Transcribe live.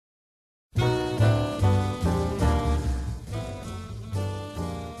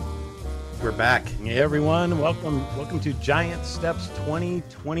We're back. Hey everyone, welcome to Giant Steps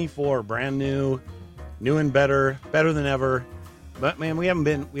 2024. Brand new and better than ever. But man, we haven't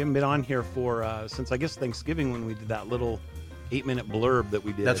been on here for since I guess Thanksgiving when we did that little 8-minute blurb that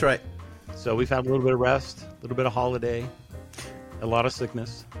we did. That's right. So we've had a little bit of rest, a little bit of holiday, a lot of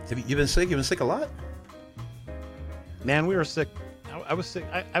sickness. Have you been sick? You've been sick a lot? Man, we were sick. I was sick.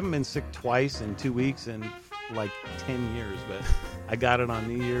 I haven't been sick twice in 2 weeks in like 10 years, but I got it on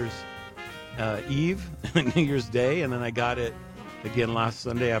New Year's Eve, New Year's Day, and then I got it again last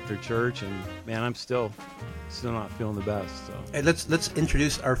Sunday after church. And man, I'm still not feeling the best. So Hey, let's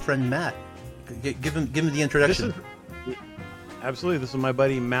introduce our friend Matt. Give him the introduction. Absolutely, this is my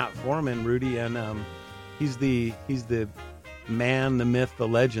buddy Matt Foreman, Rudy, and he's the man, the myth, the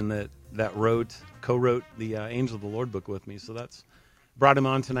legend that co-wrote the Angel of the Lord book with me. So that's brought him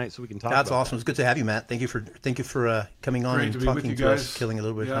on tonight so we can talk. That's about awesome. It's good to have you, Matt. Thank you for coming on and talking to us, killing a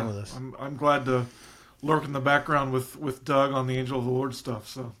little bit of time with us. I'm glad to lurk in the background with Doug on the Angel of the Lord stuff.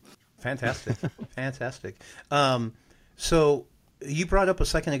 So fantastic, fantastic. So you brought up a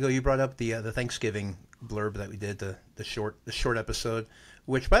second ago. You brought up the Thanksgiving blurb that we did, the short episode,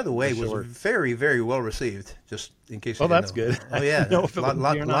 which by the way was very, very well received. Just in case. You didn't that's know. good. Oh yeah,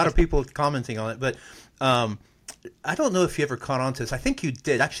 a lot of people commenting on it, but. I don't know if you ever caught on to this. I think you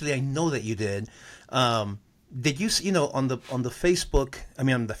did. Actually, I know that you did. Did you see, on the Facebook? I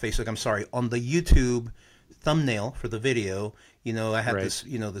mean, on the Facebook. I'm sorry, on the YouTube thumbnail for the video. I had this,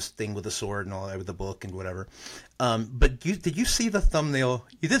 this thing with the sword and all that with the book and whatever. But did you see the thumbnail?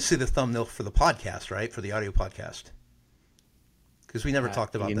 You did see the thumbnail for the podcast, right? For the audio podcast, because we never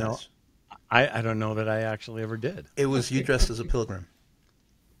talked about this. I don't know that I actually ever did. It was you dressed as a pilgrim.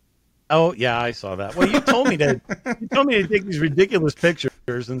 Oh yeah, I saw that. Well, you told me to take these ridiculous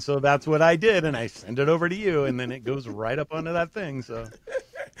pictures, and so that's what I did, and I sent it over to you, and then it goes right up onto that thing. So,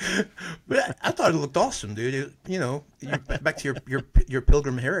 but I thought it looked awesome, dude. You're back to your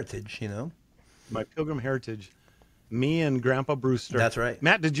pilgrim heritage. My pilgrim heritage, me and Grandpa Brewster. That's right.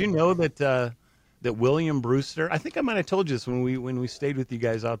 Matt, did you know that William Brewster? I think I might have told you this when we stayed with you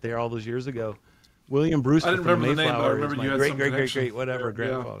guys out there all those years ago. William Brewster. I didn't remember the name, but I remember my you had great whatever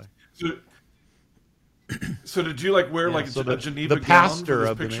grandfather. So did you wear a Geneva the pastor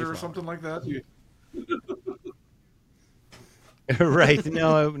gown of for this the picture or something like that? Right?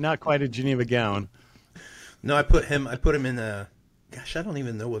 No, not quite a Geneva gown. No, I put him in a. Gosh, I don't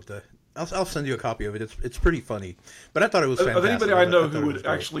even know what the. I'll send you a copy of it. It's pretty funny, but I thought it was fantastic. Of anybody I know who would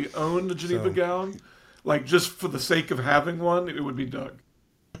actually own the Geneva gown, just for the sake of having one, it would be Doug.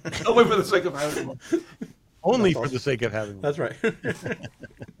 Only for the sake of having one. Only for the sake of having one. That's right.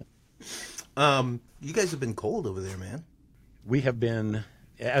 You guys have been cold over there, man. We have been.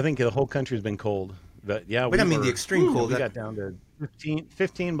 I think the whole country has been cold, but yeah. But the extreme cold. We got down to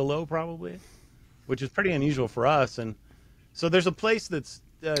 15 below probably, which is pretty unusual for us. And so there's a place that's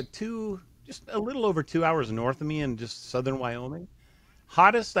just a little over 2 hours north of me in just southern Wyoming.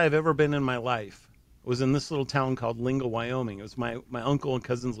 Hottest I've ever been in my life was in this little town called Lingle, Wyoming. It was my uncle and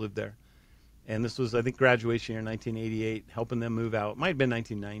cousins lived there. And this was, I think, graduation year in 1988, helping them move out. It might have been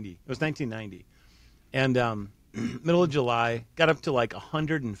 1990. It was 1990. And middle of July, got up to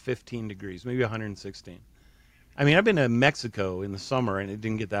 115 degrees, maybe 116. I mean, I've been to Mexico in the summer, and it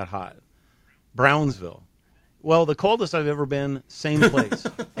didn't get that hot. Brownsville. Well, the coldest I've ever been, same place.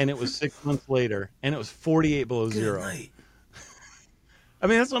 And it was 6 months later, and it was 48 below zero. Night. I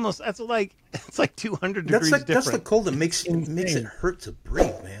mean, it's like 200 degrees different. That's the cold that makes it hurt to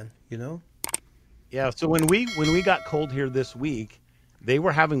breathe, man. Yeah, so when we got cold here this week, they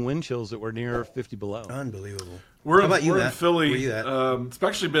were having wind chills that were near 50 below. Unbelievable. We're in Philly. It's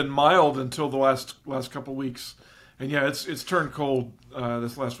actually been mild until the last couple weeks, and yeah, it's turned cold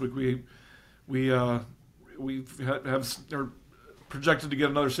this last week. Are projected to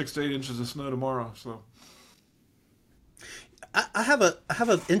get another 6 to 8 inches of snow tomorrow. So I have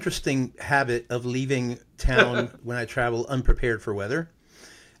an interesting habit of leaving town when I travel unprepared for weather.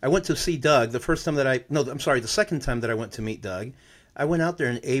 I went to see Doug the second time that I went to meet Doug. I went out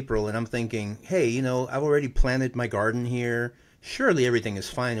there in April, and I'm thinking, hey, I've already planted my garden here. Surely everything is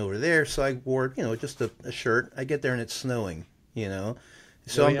fine over there. So I wore, just a shirt. I get there, and it's snowing,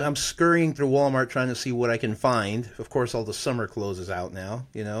 So I'm scurrying through Walmart trying to see what I can find. Of course, all the summer clothes is out now,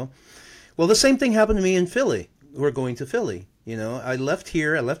 Well, the same thing happened to me in Philly. We're going to Philly. I left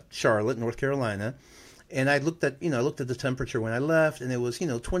Charlotte, North Carolina. And I looked at the temperature when I left, and it was,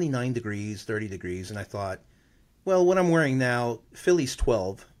 29 degrees, 30 degrees. And I thought, well, what I'm wearing now, Philly's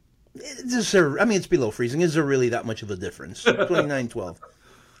 12. It's below freezing. Is there really that much of a difference? 29, 12.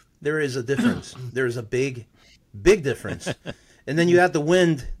 There is a difference. There is a big, big difference. And then you add the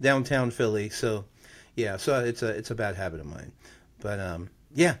wind downtown Philly, so yeah, so it's a bad habit of mine. But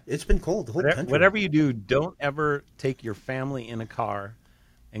yeah, it's been cold the whole country. Whatever you do, don't ever take your family in a car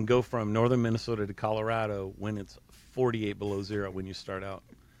and go from northern Minnesota to Colorado when it's 48 below zero when you start out.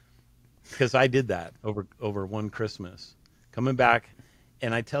 Because I did that over one Christmas. Coming back,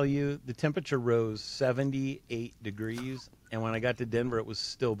 and I tell you, the temperature rose 78 degrees, and when I got to Denver, it was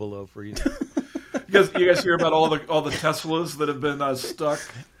still below freezing. You guys hear about all the Teslas that have been stuck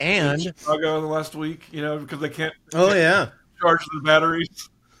in Chicago in the last week? You know, because they can't. Oh yeah. Charge the batteries.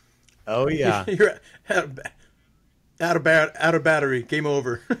 Oh yeah. You're out of battery. Game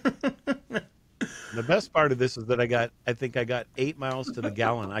over. The best part of this is that I think I got 8 miles to the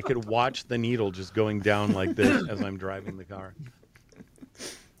gallon. I could watch the needle just going down like this as I'm driving the car.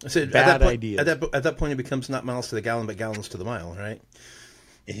 I said, bad idea. At that point, it becomes not miles to the gallon, but gallons to the mile, right?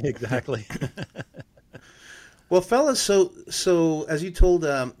 Exactly. Well, fellas, so as you told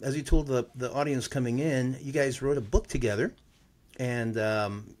the audience coming in, you guys wrote a book together, and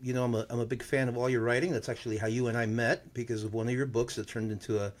you know I'm a big fan of all your writing. That's actually how you and I met, because of one of your books that turned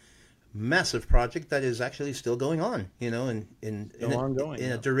into a massive project that is actually still going on. You know, in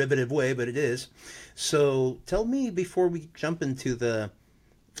a derivative way, but it is. So tell me, before we jump into the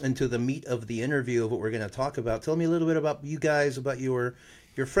meat of the interview of what we're going to talk about, tell me a little bit about you guys, about your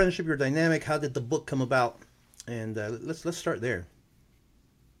friendship, your dynamic. How did the book come about? And let's start there.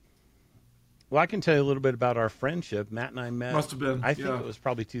 Well, I can tell you a little bit about our friendship. Matt and I met. Must have been. I think it was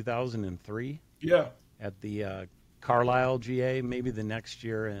probably 2003. Yeah. At the Carlisle GA, maybe the next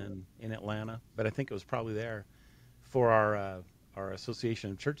year in Atlanta, but I think it was probably there for our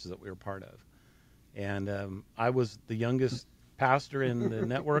association of churches that we were part of. And I was the youngest pastor in the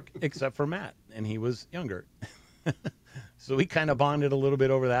network, except for Matt, and he was younger. So we kind of bonded a little bit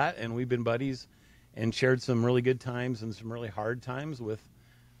over that, and we've been buddies and shared some really good times and some really hard times with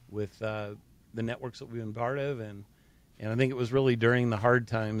the networks that we've been part of. And I think it was really during the hard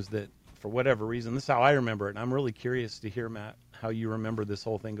times that, for whatever reason, this is how I remember it. And I'm really curious to hear, Matt, how you remember this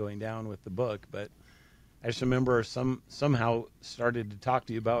whole thing going down with the book. But I just remember somehow started to talk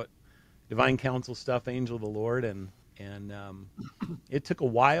to you about divine counsel stuff, Angel of the Lord, and it took a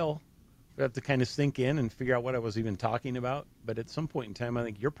while for that to kind of sink in and figure out what I was even talking about. But at some point in time, I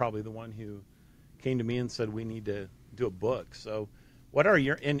think you're probably the one who came to me and said, we need to do a book. So what are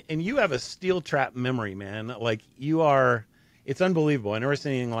your, and you have a steel trap memory, man. Like you are, it's unbelievable. I never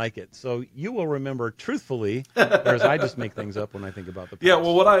seen anything like it. So you will remember truthfully, whereas I just make things up when I think about the past. Yeah,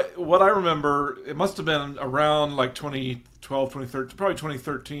 well, what I remember, it must have been around like 2012, 2013, probably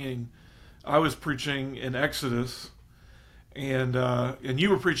 2013. I was preaching in Exodus, and you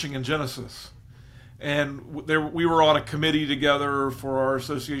were preaching in Genesis. And we were on a committee together for our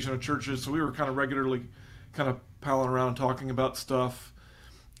association of churches, so we were kind of regularly kind of palling around talking about stuff.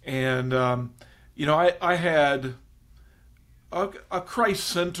 And, you know, I had a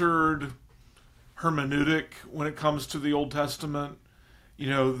Christ-centered hermeneutic when it comes to the Old Testament, you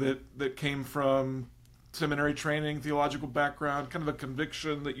know, that came from seminary training, theological background, kind of a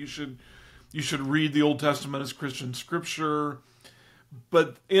conviction that you should read the Old Testament as Christian scripture.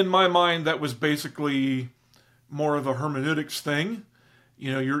 But in my mind, that was basically more of a hermeneutics thing.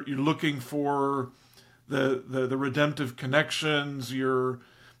 You know, you're looking for the redemptive connections. You're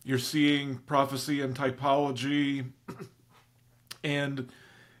seeing prophecy and typology, and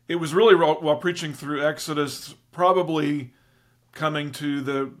it was really while preaching through Exodus, probably coming to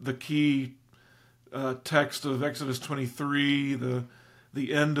the key text of Exodus 23,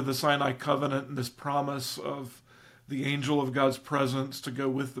 the end of the Sinai covenant, and this promise of the angel of God's presence to go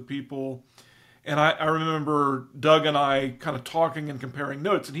with the people. And I remember Doug and I kind of talking and comparing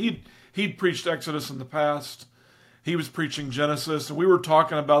notes, and he'd preached Exodus in the past. He was preaching Genesis, and we were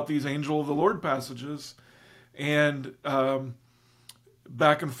talking about these angel of the Lord passages. And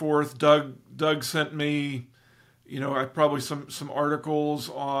back and forth, Doug sent me, you know, probably some articles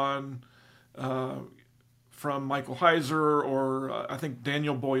on from Michael Heiser, or I think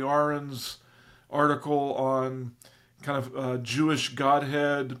Daniel Boyarin's article on kind of Jewish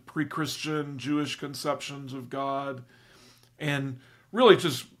Godhead, pre-Christian Jewish conceptions of God, and really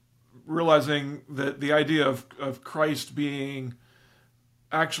just realizing that the idea of Christ being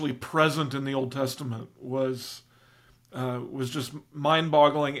actually present in the Old Testament was just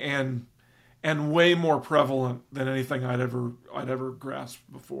mind-boggling and way more prevalent than anything I'd ever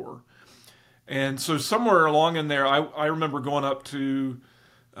grasped before. And so somewhere along in there, I remember going up to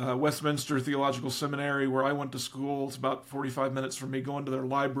Westminster Theological Seminary, where I went to school. It's about 45 minutes from me, going to their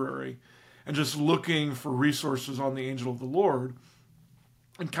library and just looking for resources on the angel of the Lord,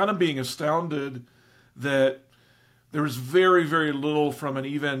 and kind of being astounded that there was very, very little from an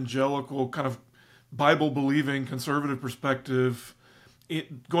evangelical kind of Bible-believing conservative perspective,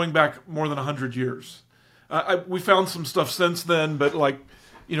 going back more than 100 years. We found some stuff since then, but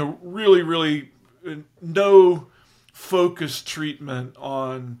really, really no focused treatment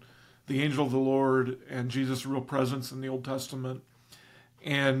on the angel of the Lord and Jesus' real presence in the Old Testament.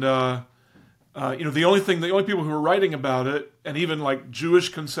 And the only people who were writing about it, and even like Jewish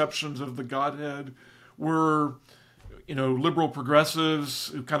conceptions of the Godhead, were liberal progressives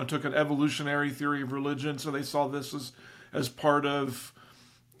who kind of took an evolutionary theory of religion. So they saw this as part of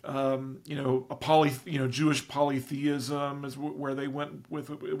Jewish polytheism is where they went with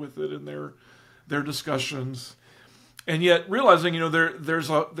it in their discussions. And yet realizing, there's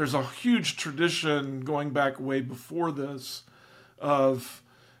a huge tradition going back way before this of,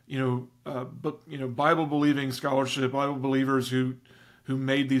 Bible believing scholarship, Bible believers who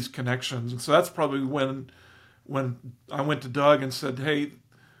made these connections. And so that's probably when I went to Doug and said, hey,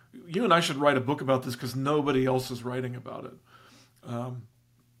 you and I should write a book about this because nobody else is writing about it.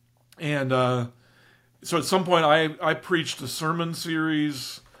 So at some point I preached a sermon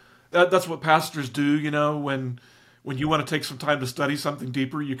series. That's what pastors do, when you want to take some time to study something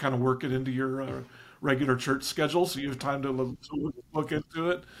deeper, you kind of work it into your regular church schedule, so you have time to look into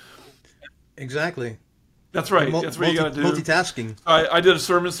it. Exactly. That's right. That's what you got to do. Multitasking. I did a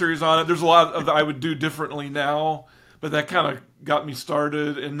sermon series on it. There's a lot of that I would do differently now, but that kind of got me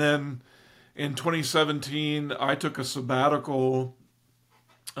started. And then in 2017, I took a sabbatical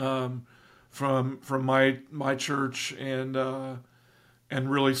from my church and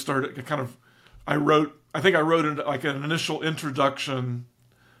really started I think I wrote an initial introduction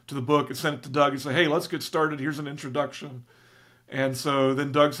to the book and sent it to Doug and said, hey, let's get started. Here's an introduction. And so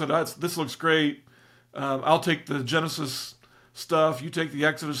then Doug said, this looks great. I'll take the Genesis stuff, you take the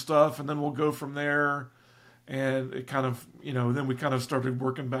Exodus stuff, and then we'll go from there. And it kind of, then we kind of started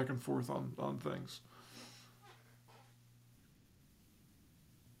working back and forth on things.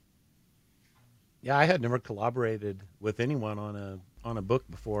 Yeah, I had never collaborated with anyone on a book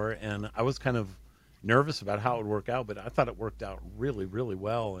before, and I was kind of nervous about how it would work out, but I thought it worked out really, really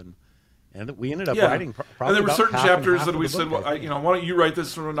well, and we ended up writing. Probably and there were about certain half and chapters half that of we the said, book, why don't you write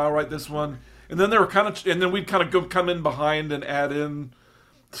this one and I'll write this one, and then we'd kind of come in behind and add in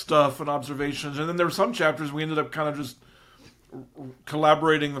stuff and observations, and then there were some chapters we ended up kind of just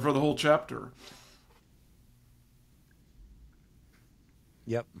collaborating for the whole chapter.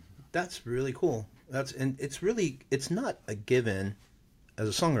 Yep, that's really cool. It's not a given. As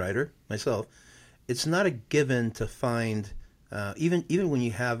a songwriter myself, it's not a given to find even when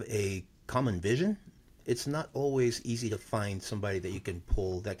you have a common vision, it's not always easy to find somebody that you can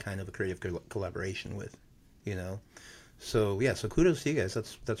pull that kind of a creative collaboration with, So kudos to you guys.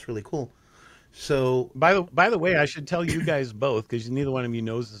 That's really cool. So by the way, I should tell you guys both, because neither one of you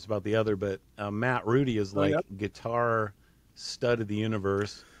knows this about the other, but Matt Rudy is guitar stud of the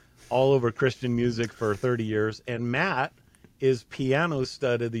universe, all over Christian music for 30 years, and Matt is piano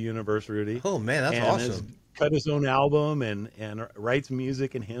stud of the universe, Rudy. Oh man, that's awesome. Has cut his own album and writes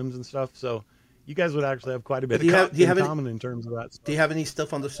music and hymns and stuff. So you guys would actually have quite a bit in common in terms of that stuff. Do you have any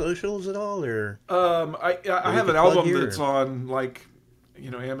stuff on the socials at all, or? I have an album that's on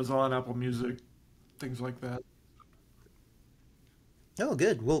Amazon, Apple Music, things like that. Oh,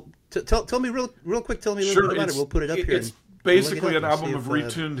 good. Well, tell me real quick. Tell me a little bit about it. We'll put it up here. It's basically an album of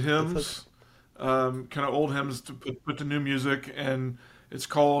retuned hymns. Kind of old hymns to put to new music, and it's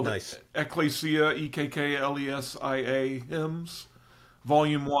called Ecclesia, Ekklesa hymns,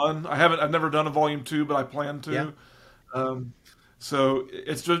 Volume 1. I've never done a Volume 2, but I plan to. Yeah. So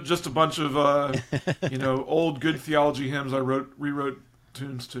it's just a bunch of old good theology hymns I rewrote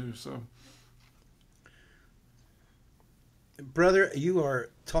tunes to. So, brother, you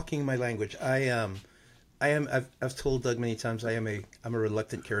are talking my language. I've told Doug many times I'm a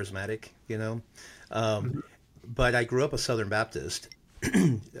reluctant charismatic, but I grew up a Southern Baptist,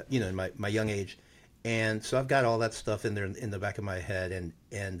 in my young age, and so I've got all that stuff in there in the back of my head,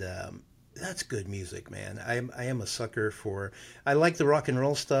 and that's good music, man. I am a sucker for. I like the rock and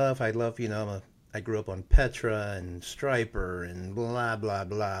roll stuff. I love, I grew up on Petra and Stryper and blah blah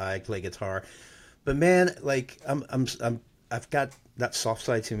blah. I play guitar, but man, I've got that soft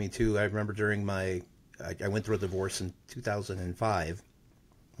side to me too. I remember during I went through a divorce in 2005.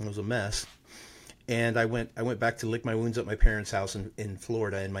 It was a mess, and I went back to lick my wounds at my parents' house in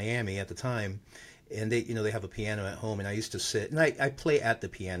Florida, in Miami at the time, and they have a piano at home, and I used to sit and I play at the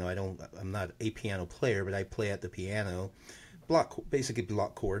piano. I'm not a piano player, but I play at the piano, basically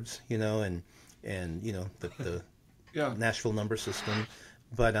block chords, and the Nashville number system,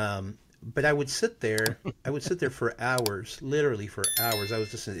 but but I would sit there. I would sit there for hours, literally for hours. I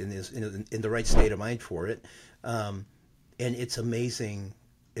was just in the right state of mind for it, and it's amazing.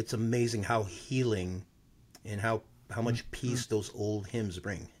 It's amazing how healing and how much peace those old hymns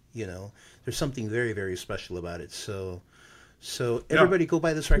bring. You know, there's something very, very special about it. So everybody go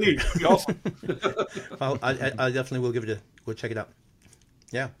buy this record. Be awesome. I definitely will give it we'll check it out.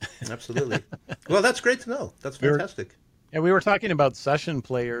 Yeah, absolutely. Well, that's great to know. That's fantastic. And we were talking about session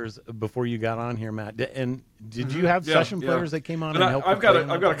players before you got on here, Matt. And did you have session players that came on and helped? I've got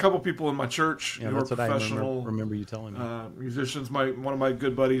a couple people in my church who are professional. I remember you telling me. Musicians. One of my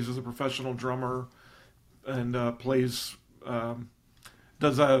good buddies is a professional drummer, and plays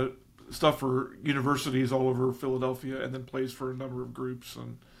does stuff for universities all over Philadelphia, and then plays for a number of groups,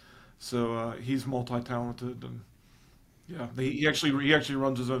 and so he's multi-talented, and yeah, he actually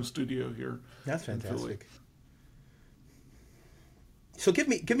runs his own studio here. That's fantastic. So give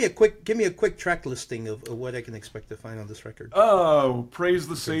me a quick track listing of what I can expect to find on this record. Oh, Praise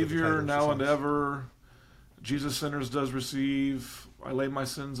the Savior, Now and Ever, Jesus Sinners Does Receive, I Lay My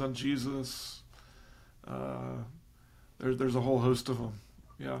Sins on Jesus. There's a whole host of them.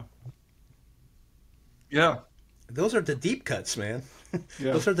 Yeah. Those are the deep cuts, man.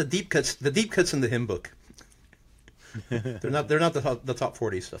 Yeah. Those are the deep cuts. The deep cuts in the hymn book. They're not the top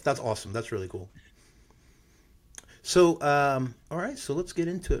 40 stuff. That's awesome. That's really cool. So, all right. So let's get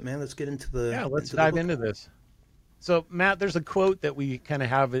into it, man. Let's get into the let's dive into this. So, Matt, there's a quote that we kind of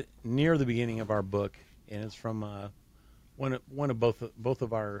have it near the beginning of our book, and it's from one of both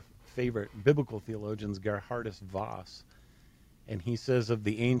of our favorite biblical theologians, Gerhardus Voss. And he says of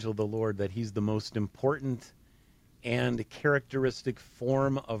the angel of the Lord that he's the most important and characteristic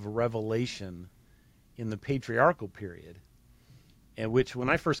form of revelation in the patriarchal period. And which, when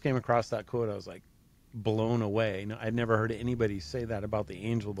I first came across that quote, I was like blown away. I'd never heard anybody say that about the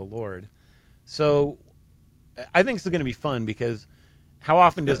angel of the Lord. So I think it's going to be fun, because how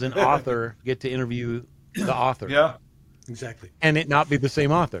often does an author get to interview the author? Yeah. Exactly. And it not be the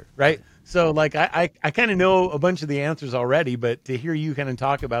same author, right? So, like, I kind of know a bunch of the answers already, but to hear you kind of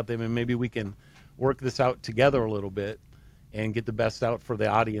talk about them, and maybe we can work this out together a little bit and get the best out for the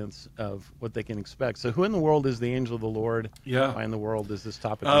audience of what they can expect. So, who in the world is the angel of the Lord? Yeah. Why in the world does this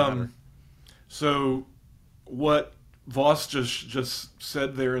topic matter? So, what Voss just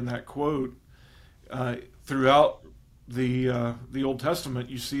said there in that quote, throughout the Old Testament,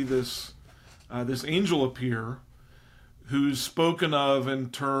 you see this angel appear, who's spoken of in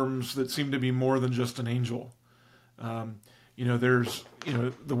terms that seem to be more than just an angel. There's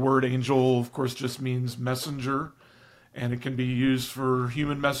the word angel, of course, just means messenger, and it can be used for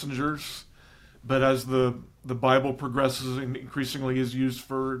human messengers. But as the Bible progresses, and increasingly is used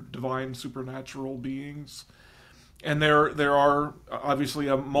for divine supernatural beings. And there are obviously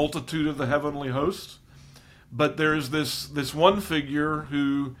a multitude of the heavenly host, but there's this one figure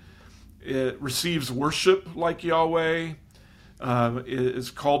who receives worship like Yahweh, is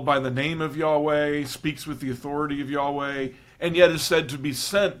called by the name of Yahweh, speaks with the authority of Yahweh, and yet is said to be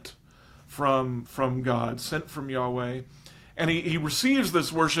sent from God, sent from Yahweh. And he receives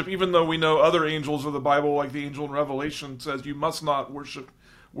this worship, even though we know other angels of the Bible, like the angel in Revelation, says, you must not worship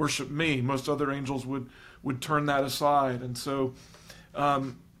me. Most other angels would turn that aside. And so,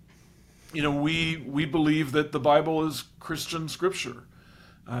 we believe that the Bible is Christian scripture.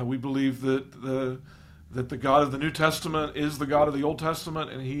 We believe that the God of the New Testament is the God of the Old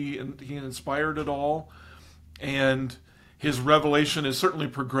Testament, and he inspired it all. And his revelation is certainly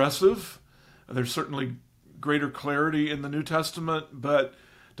progressive. There's certainly greater clarity in the New Testament, but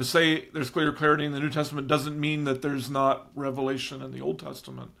to say there's greater clarity in the New Testament doesn't mean that there's not revelation in the Old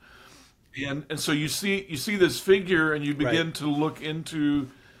Testament. And so you see this figure, and you begin to look into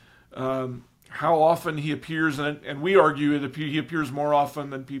how often he appears, and we argue he appears more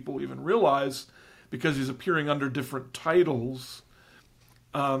often than people even realize, because he's appearing under different titles.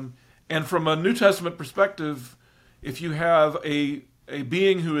 And from a New Testament perspective, if you have a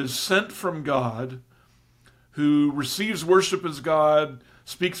being who is sent from God, who receives worship as God,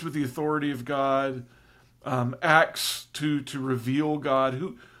 speaks with the authority of God, acts to reveal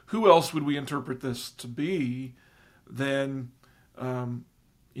God, who else would we interpret this to be than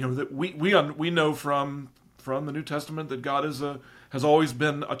that we know from the New Testament that God has always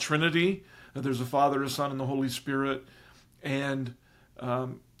been a Trinity, that there's a Father, a Son, and the Holy Spirit, and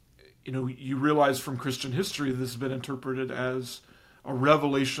you realize from Christian history that this has been interpreted as a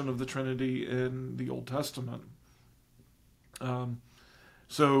revelation of the Trinity in the Old Testament. I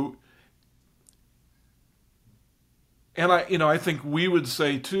think we would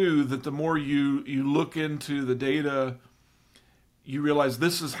say too that the more you look into the data you realize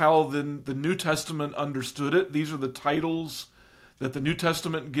this is how the New Testament understood it. These are the titles that the New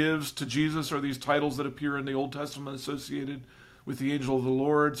Testament gives to Jesus, are these titles that appear in the Old Testament associated with the angel of the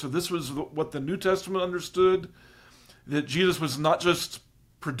Lord. So this was what the New Testament understood, that Jesus was not just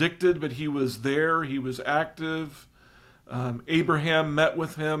predicted, but he was there, he was active. Abraham met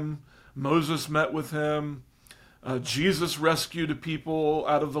with him, Moses met with him, Jesus rescued a people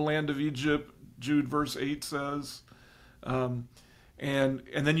out of the land of Egypt, Jude verse 8 says. And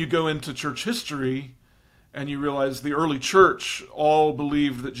then you go into church history, and you realize the early church all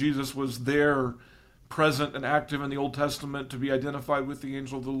believed that Jesus was there, present and active in the Old Testament, to be identified with the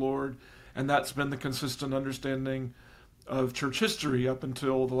angel of the Lord. And that's been the consistent understanding of church history up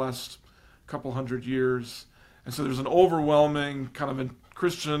until the last couple hundred years. And so there's an overwhelming kind of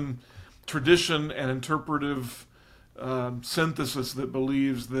Christian tradition and interpretive synthesis that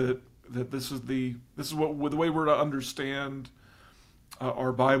believes that this is the way we're to understand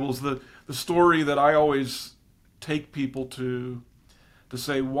our Bibles. The story that I always take people to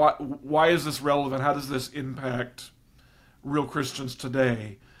say, why is this relevant? How does this impact real Christians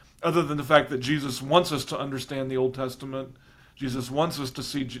today? Other than the fact that Jesus wants us to understand the Old Testament, Jesus wants us to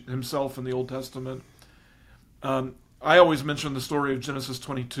see himself in the Old Testament. I always mention the story of Genesis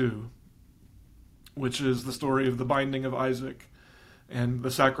 22, which is the story of the binding of Isaac and the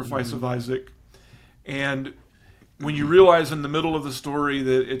sacrifice of Isaac. And when you realize in the middle of the story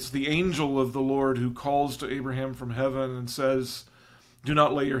that it's the angel of the Lord who calls to Abraham from heaven and says, "Do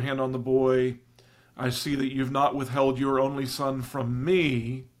not lay your hand on the boy. I see that you've not withheld your only son from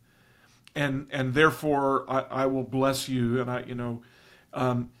me, and therefore I will bless you." And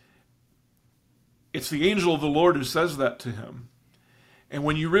it's the angel of the Lord who says that to him. And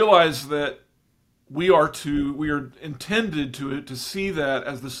when you realize that we are intended to see that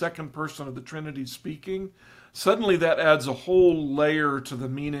as the second person of the Trinity speaking, suddenly that adds a whole layer to the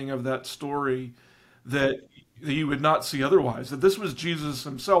meaning of that story that you would not see otherwise. That this was Jesus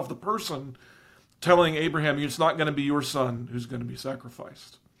himself, the person, telling Abraham, it's not going to be your son who's going to be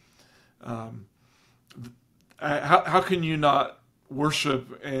sacrificed. How can you not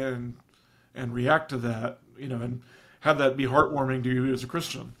worship and react to that, and have that be heartwarming to you as a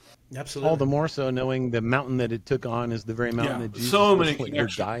Christian? Absolutely. All the more so knowing the mountain that it took on is the very mountain that Jesus so was many later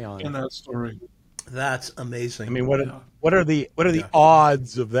die on. in that story. That's amazing. I mean, what are the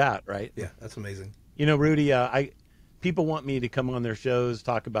odds of that, right? Yeah, that's amazing. Rudy, people want me to come on their shows,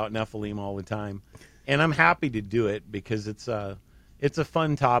 talk about Nephilim all the time, and I'm happy to do it because it's a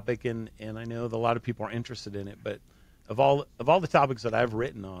fun topic, and I know that a lot of people are interested in it. But of all the topics that I've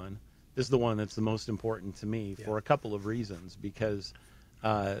written on, this is the one that's the most important to me for a couple of reasons. Because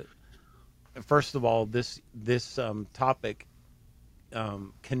first of all, this topic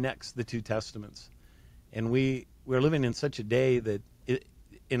connects the two testaments, and we're living in such a day that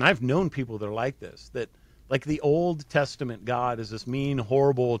and I've known people that are like this, that like the Old Testament God is this mean,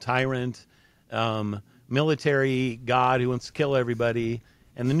 horrible tyrant, military God who wants to kill everybody,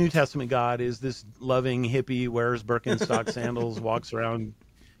 and the New Testament God is this loving hippie, wears Birkenstock sandals, walks around,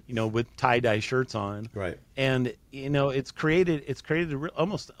 with tie-dye shirts on. Right. And it's created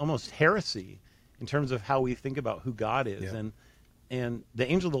almost heresy in terms of how we think about who God is. Yeah. And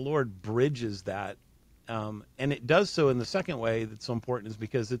the angel of the Lord bridges that. And it does so in the second way that's so important is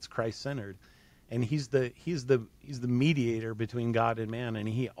because it's Christ-centered. And he's the mediator between God and man, and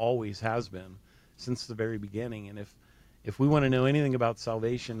he always has been since the very beginning. And if we want to know anything about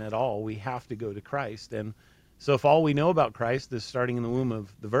salvation at all, we have to go to Christ. And so if all we know about Christ is starting in the womb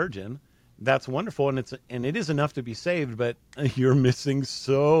of the Virgin, that's wonderful, and it is enough to be saved, but you're missing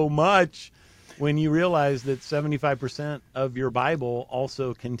so much when you realize that 75% of your Bible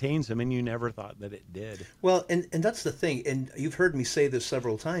also contains him, and you never thought that it did. Well, and that's the thing, and you've heard me say this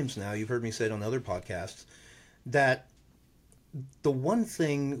several times now, you've heard me say it on other podcasts, that the one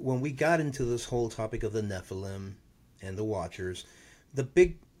thing, when we got into this whole topic of the Nephilim and the Watchers, the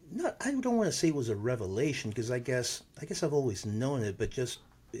big, I don't want to say it was a revelation, because I guess I've always known it, but just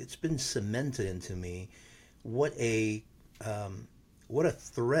it's been cemented into me what a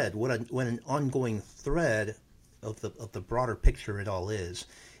thread, what an ongoing thread of the broader picture it all is.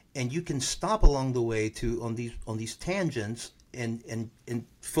 And you can stop along the way on these tangents and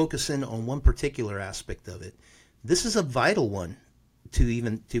focus in on one particular aspect of it. This is a vital one to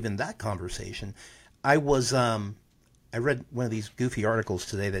even that conversation. I read one of these goofy articles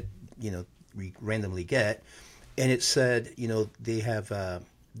today that we randomly get, and it said they have I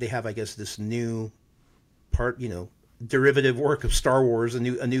guess this new part derivative work of Star Wars, a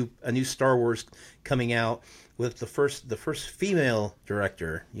new Star Wars coming out with the first female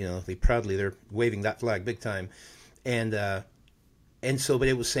director. They're waving that flag big time, and And so, but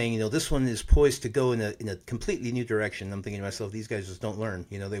it was saying, this one is poised to go in a completely new direction. I'm thinking to myself, these guys just don't learn.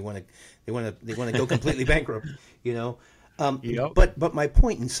 They want to go completely bankrupt. Yep. But my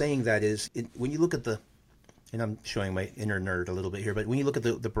point in saying that is, when you look at and I'm showing my inner nerd a little bit here, but when you look at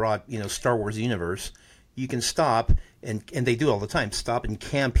the broad, Star Wars universe, you can stop and they do all the time. Stop and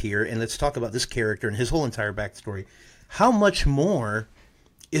camp here, and let's talk about this character and his whole entire backstory. How much more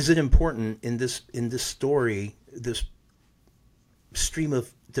is it important in this story, this stream of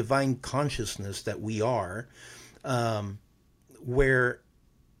divine consciousness that we are, where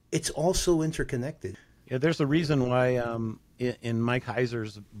it's also interconnected? Yeah, there's a reason why in Mike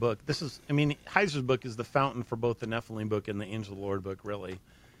Heiser's book, Heiser's book is the fountain for both the Nephilim book and the Angel of the Lord book, really.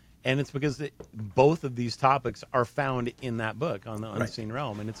 And it's because both of these topics are found in that book on the unseen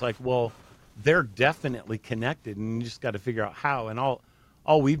realm. And it's like, well, they're definitely connected, and you just got to figure out how. And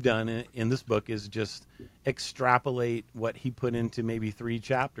all we've done in this book is just extrapolate what he put into maybe 3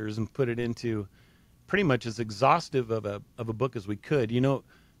 chapters and put it into pretty much as exhaustive of a book as we could.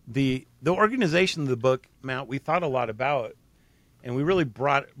 The organization of the book, Matt, we thought a lot about, and we really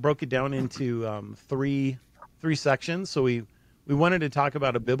broke it down into 3 sections. So we wanted to talk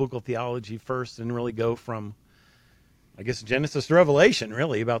about a biblical theology first and really go from, I guess, Genesis to Revelation,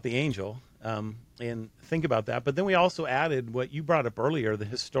 really, about the angel, and think about that. But then we also added what you brought up earlier, the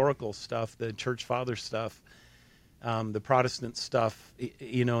historical stuff, the church father stuff, the Protestant stuff,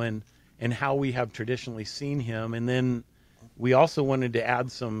 and how we have traditionally seen him. And then we also wanted to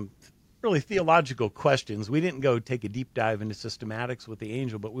add some really theological questions. We didn't go take a deep dive into systematics with the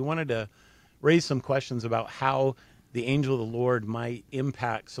angel, but we wanted to raise some questions about how the angel of the Lord might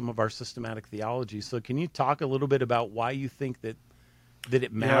impact some of our systematic theology. So can you talk a little bit about why you think that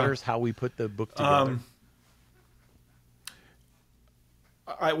it matters how we put the book together?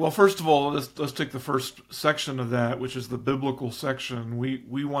 Well, first of all, let's take the first section of that, which is the biblical section.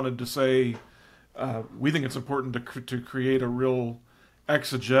 We wanted to say we think it's important to create a real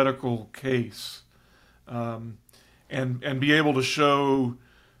exegetical case, and be able to show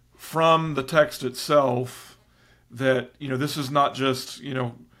from the text itself that this is not just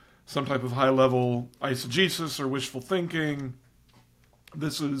some type of high level eisegesis or wishful thinking.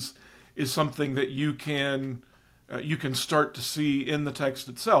 This is something that you can start to see in the text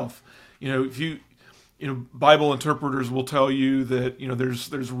itself. If Bible interpreters will tell you that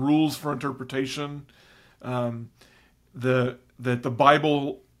there's rules for interpretation. That the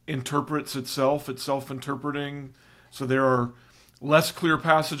Bible interprets itself. It's self-interpreting. So there are less clear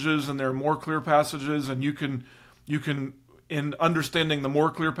passages and there are more clear passages, and you can in understanding the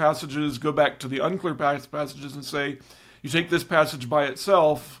more clear passages go back to the unclear passages and say, you take this passage by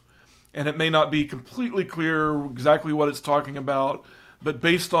itself and it may not be completely clear exactly what it's talking about, but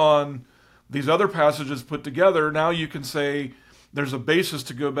based on these other passages put together, now you can say there's a basis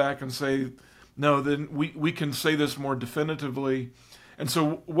to go back and say, no, then we can say this more definitively. And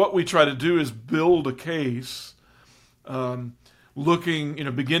so what we try to do is build a case,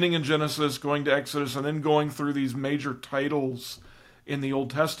 looking, beginning in Genesis, going to Exodus, and then going through these major titles in the Old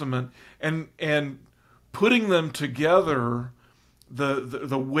Testament, and putting them together,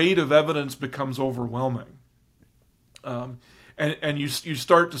 the weight of evidence becomes overwhelming. And you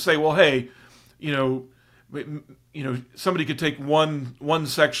start to say, well, hey, somebody could take one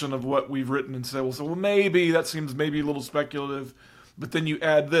section of what we've written and say, well, maybe that seems maybe a little speculative, but then you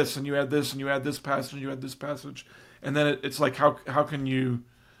add this and you add this and you add this passage and you add this passage, and then it's like how can you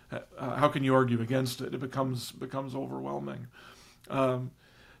argue against it? It becomes overwhelming.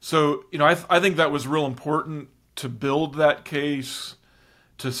 So I think that was real important to build that case,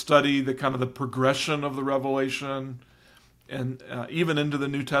 to study the kind of the progression of the revelation, and even into the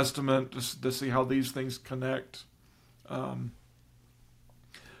New Testament to see how these things connect.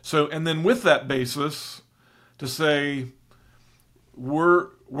 So, and then with that basis, to say we're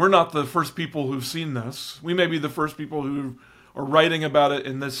not the first people who've seen this. We may be the first people who are writing about it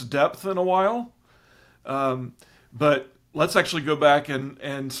in this depth in a while, but let's actually go back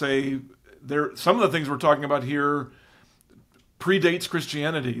and say some of the things we're talking about here predates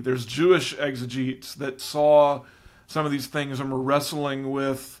Christianity. There's Jewish exegetes that saw some of these things and were wrestling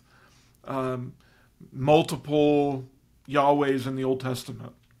with multiple Yahwehs in the Old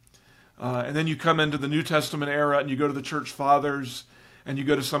Testament. And then you come into the New Testament era and you go to the church fathers and you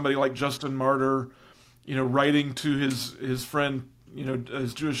go to somebody like Justin Martyr, writing to his friend,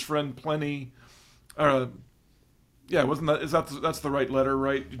 his Jewish friend Pliny. That's the right letter,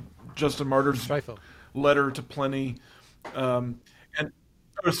 right? Justin Martyr's Trypho. Letter to Pliny. Trypho.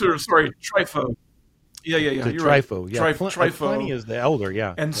 Yeah. You're Trypho. right. Yeah. Trypho. Pliny is the elder.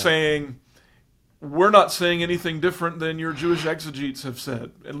 Yeah. And saying, we're not saying anything different than your Jewish exegetes have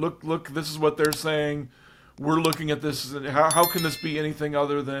said. And look, this is what they're saying. We're looking at this, and how can this be anything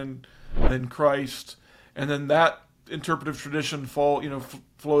other than Christ? And then that interpretive tradition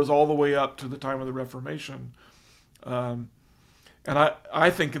flows all the way up to the time of the Reformation. And I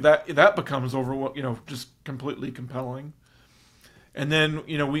think that becomes just completely compelling. And then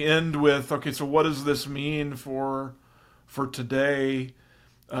we end with, okay, so what does this mean for today?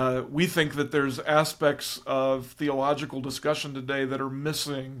 We think that there's aspects of theological discussion today that are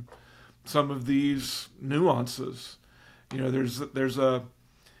missing some of these nuances.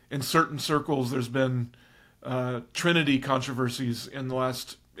 In certain circles there's been Trinity controversies in the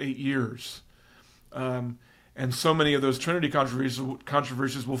last 8 years. And so many of those Trinity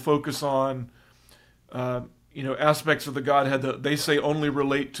controversies will focus on aspects of the Godhead that they say only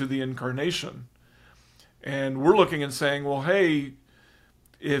relate to the incarnation. And we're looking and saying, well, hey,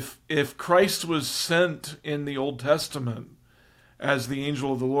 if Christ was sent in the Old Testament as the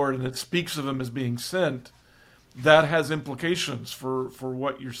angel of the Lord, and it speaks of him as being sent, that has implications for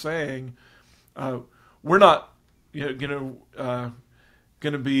what you're saying. We're not going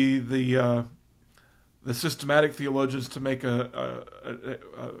to be the systematic theologians to make a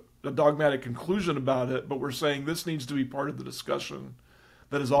dogmatic conclusion about it, but we're saying this needs to be part of the discussion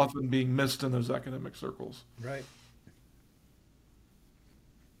that is often being missed in those academic circles. Right.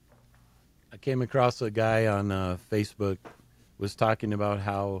 I came across a guy on Facebook was talking about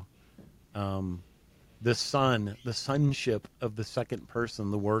how the sonship of the second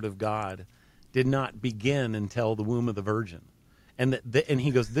person, the Word of God, did not begin until the womb of the Virgin, and and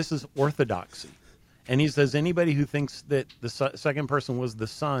he goes, this is orthodoxy. And he says anybody who thinks that the second person was the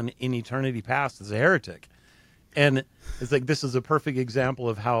Son in eternity past is a heretic. And it's like, this is a perfect example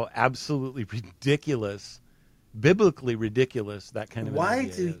of how absolutely ridiculous, biblically ridiculous, that kind of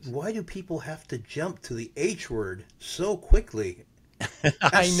idea is. Why do people have to jump to the H word so quickly?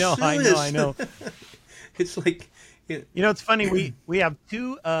 I know. It's like, it's funny. We have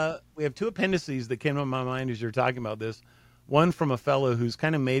two appendices that came to my mind as you're talking about this. One from a fellow who's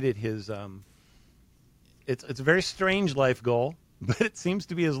kind of made it his. It's a very strange life goal, but it seems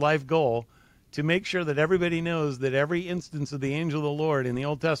to be his life goal to make sure that everybody knows that every instance of the angel of the Lord in the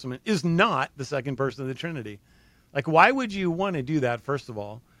Old Testament is not the second person of the Trinity. Like, why would you want to do that, first of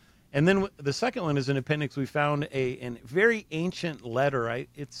all? And then the second one is an appendix. We found a very ancient letter.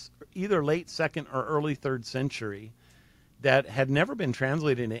 It's either late 2nd or early 3rd century that had never been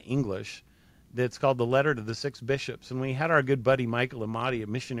translated into English. That's called the Letter to the Six Bishops. And we had our good buddy Michael Amati, a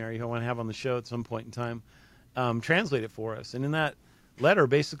missionary who I want to have on the show at some point in time, translate it for us. And in that letter,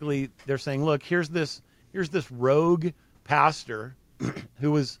 basically, they're saying, look, here's this rogue pastor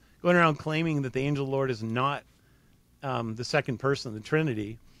who was going around claiming that the angel of the Lord is not the second person of the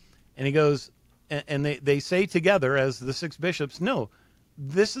Trinity. And he goes, and they say together as the six bishops, no,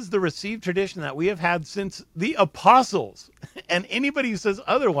 this is the received tradition that we have had since the apostles. And anybody who says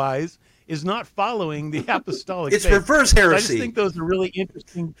otherwise is not following the apostolic it's faith. Reverse heresy. So I just think those are really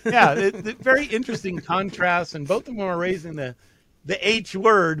interesting. Yeah, very interesting contrasts, and both of them are raising the H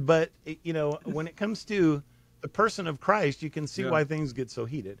word. But when it comes to the person of Christ, you can see why things get so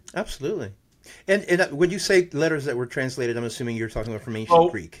heated. Absolutely. And when you say letters that were translated, I'm assuming you're talking about from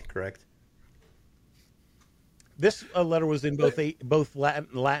ancient Greek, correct? This letter was in both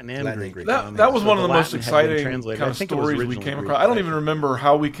Latin and Greek. That was one of the most exciting kind of stories we came across. I don't even remember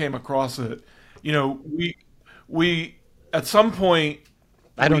how we came across it. We at some point,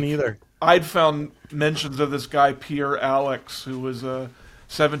 I don't either. I'd found mentions of this guy Pierre Alex, who was a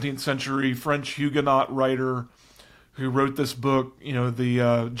 17th century French Huguenot writer who wrote this book,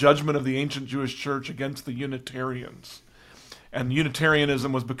 the Judgment of the Ancient Jewish Church Against the Unitarians. And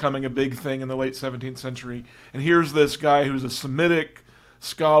Unitarianism was becoming a big thing in the late 17th century. And here's this guy who's a Semitic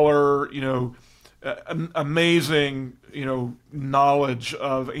scholar, amazing, knowledge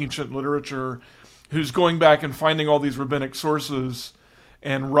of ancient literature, who's going back and finding all these rabbinic sources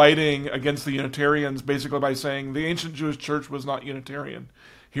and writing against the Unitarians, basically by saying the ancient Jewish church was not Unitarian.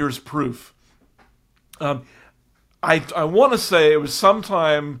 Here's proof. I want to say it was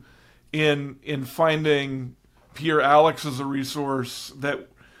sometime in finding Pierre Alex as a resource that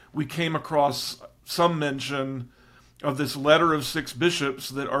we came across some mention of this letter of six bishops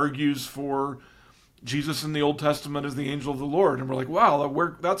that argues for Jesus in the Old Testament as the angel of the Lord. And we're like,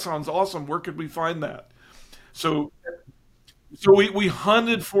 wow, that sounds awesome. Where could we find that? So we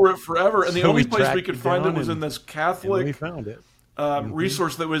hunted for it forever, and the only place we could find it was in this Catholic we found it.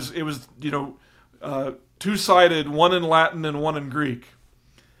 Resource that was two-sided, one in Latin and one in Greek.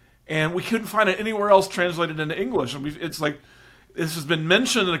 And we couldn't find it anywhere else translated into English. And it's like, this has been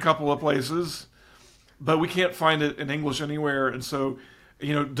mentioned in a couple of places, but we can't find it in English anywhere. And so,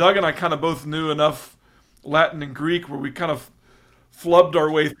 Doug and I kind of both knew enough Latin and Greek where we kind of flubbed our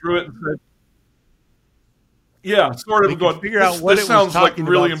way through it and said, yeah, sort We of could going, figure out this, what this it was sounds like talking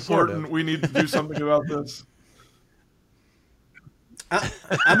really about, sort important. of. We need to do something about this.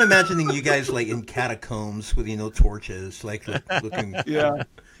 I'm imagining you guys like in catacombs with torches, like looking. Yeah.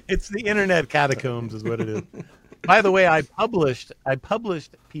 It's the internet catacombs, is what it is. By the way, I published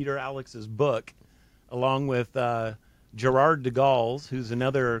Peter Alex's book along with Gerard de Gaulle's, who's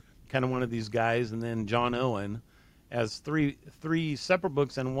another kind of one of these guys, and then John Owen, as three separate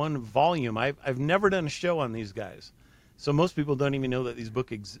books and one volume. I've never done a show on these guys, so most people don't even know that these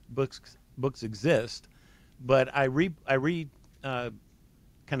books exist. But I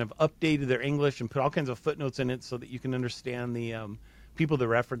kind of updated their English and put all kinds of footnotes in it so that you can understand the people they're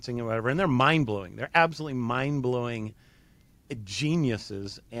referencing and whatever. And they're mind-blowing. They're absolutely mind-blowing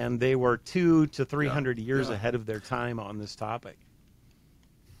geniuses, and they were 200 to 300 years ahead of their time on this topic.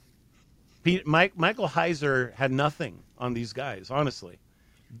 Michael Heiser had nothing on these guys, honestly.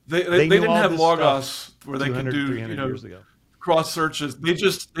 They knew didn't all have this Logos stuff where they could 200, do 300 years ago. cross searches. They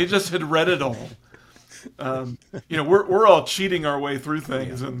just had read it all. We're all cheating our way through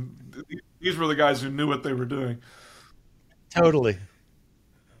things, and these were the guys who knew what they were doing. Totally.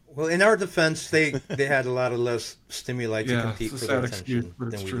 Well, in our defense, they had a lot of less stimuli to compete it's a for their sad excuse, attention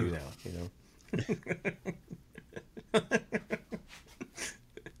but than it's we true. do now.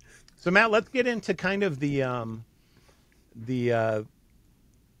 So Matt, let's get into kind of the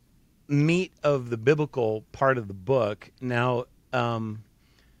meat of the biblical part of the book now. And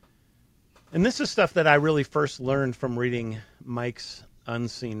this is stuff that I really first learned from reading Mike's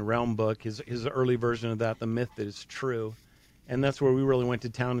Unseen Realm book, his early version of that, The Myth That Is True. And that's where we really went to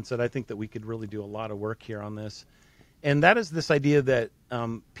town and said, I think that we could really do a lot of work here on this. And that is this idea that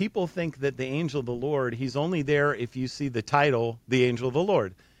people think that the angel of the Lord, he's only there if you see the title, the angel of the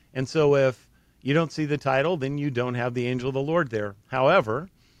Lord. And so if you don't see the title, then you don't have the angel of the Lord there. However,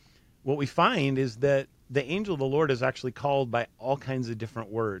 what we find is that the angel of the Lord is actually called by all kinds of different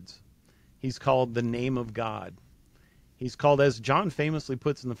words. He's called the name of God. He's called, as John famously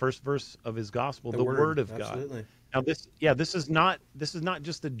puts in the first verse of his gospel, the word of absolutely. God. Now this is not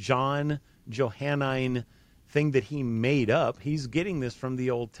just a Johannine thing that he made up. He's getting this from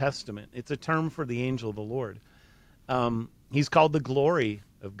the Old Testament. It's a term for the angel of the Lord. He's called the glory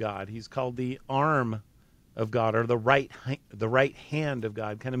of God. He's called the arm of God, or the right hand of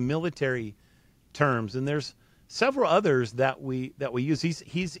God, kind of military terms. And there's several others that we use.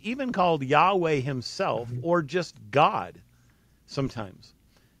 He's even called Yahweh himself, or just God sometimes.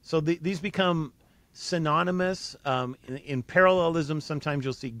 So these become synonymous. In parallelism, sometimes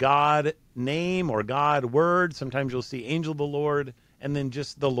you'll see God name or God word. Sometimes you'll see angel of the Lord, and then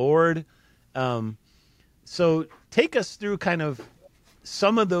just the Lord. So take us through kind of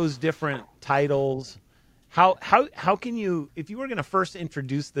some of those different titles. How can you, if you were going to first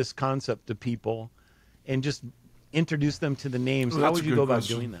introduce this concept to people and just introduce them to the names, how would you go about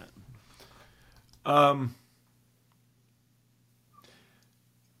doing that?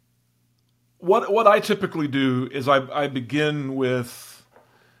 What I typically do is I begin with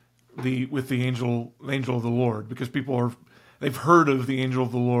the angel of the Lord, because they've heard of the angel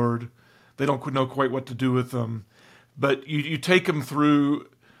of the Lord. They don't know quite what to do with them, but you take them through.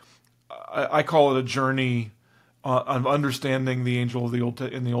 I call it a journey of understanding the angel of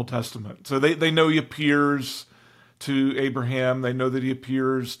in the Old Testament. So they know he appears to Abraham. They know that he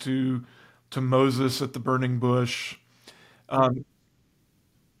appears to Moses at the burning bush.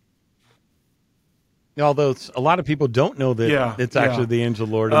 Although a lot of people don't know that it's actually the angel of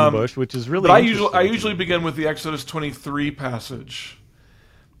the Lord in the bush, which is really. But I usually begin with the Exodus 23 passage,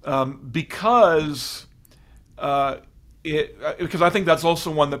 because I think that's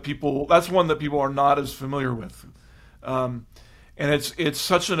also one that people are not as familiar with, and it's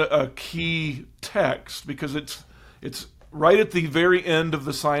such a key text because it's right at the very end of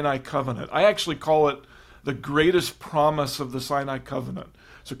the Sinai covenant. I actually call it the greatest promise of the Sinai covenant.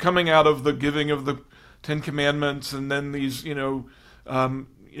 So coming out of the giving of the Ten Commandments, and then these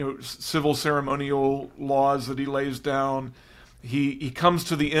civil ceremonial laws that he lays down, he comes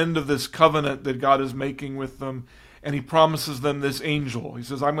to the end of this covenant that God is making with them. And he promises them this angel. He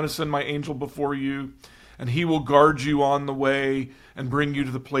says, I'm going to send my angel before you, and he will guard you on the way and bring you to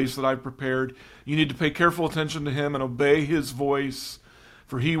the place that I've prepared. You need to pay careful attention to him and obey his voice,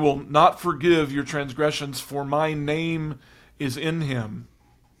 for he will not forgive your transgressions, for my name is in him.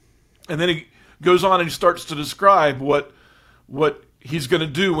 And then he goes on and he starts to describe what he's going to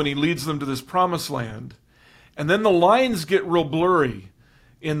do when he leads them to this promised land. And then the lines get real blurry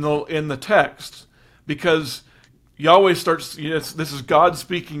in the text. because Yahweh starts, this is God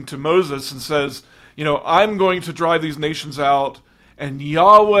speaking to Moses and says, I'm going to drive these nations out, and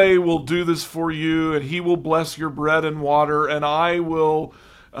Yahweh will do this for you, and he will bless your bread and water, and I will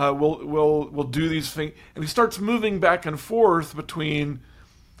do these things. And he starts moving back and forth between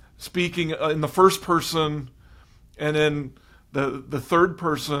speaking in the first person and then the third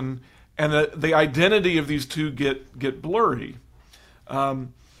person, and the identity of these two get blurry.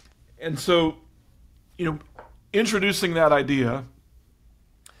 And so, introducing that idea,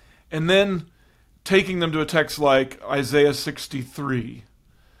 and then taking them to a text like Isaiah 63.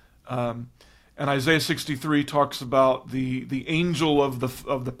 And Isaiah 63 talks about the angel of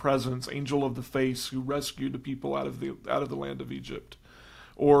the presence, angel of the face, who rescued the people out of the land of Egypt.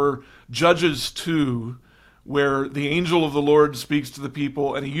 Or Judges 2, where the angel of the Lord speaks to the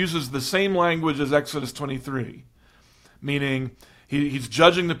people, and he uses the same language as Exodus 23, meaning he's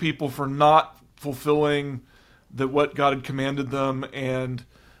judging the people for not fulfilling what God had commanded them, and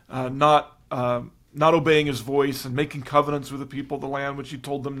not obeying his voice, and making covenants with the people of the land, which he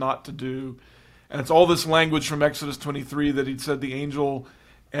told them not to do. And it's all this language from Exodus 23 that he'd said the angel,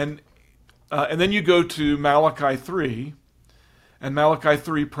 and then you go to Malachi 3, and Malachi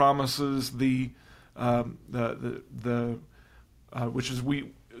 3 promises which is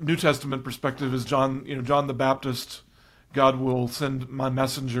New Testament perspective is John the Baptist. God will send my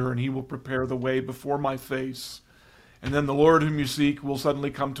messenger, and he will prepare the way before my face. And then the Lord whom you seek will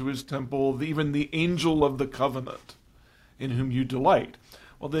suddenly come to his temple, even the angel of the covenant in whom you delight.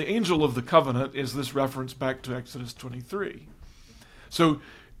 Well, the angel of the covenant is this reference back to Exodus 23. So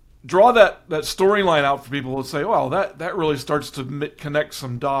draw that storyline out for people and say, well, that really starts to connect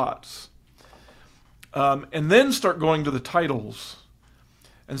some dots. And then start going to the titles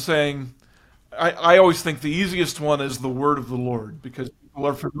and saying, I always think the easiest one is the word of the Lord, because people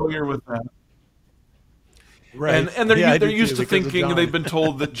are familiar with that. Right. And they're used to thinking, they've been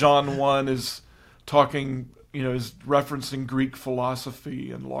told that John 1 is talking, is referencing Greek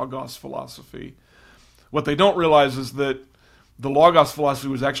philosophy and Logos philosophy. What they don't realize is that the Logos philosophy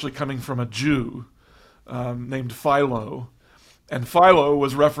was actually coming from a Jew named Philo, and Philo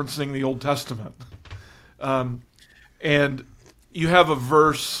was referencing the Old Testament. And you have a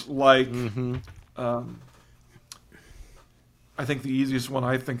verse like, I think the easiest one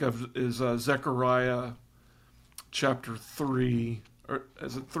I think of is Zechariah chapter 3, or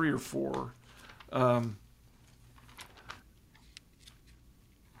is it 3 or 4?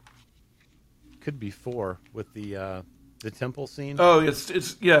 Could be 4 with the temple scene. Oh, it's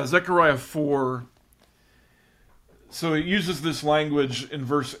Zechariah 4. So it uses this language in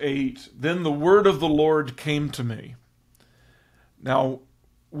verse 8. Then the word of the Lord came to me. Now,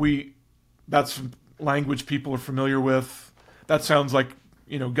 that's language people are familiar with. That sounds like,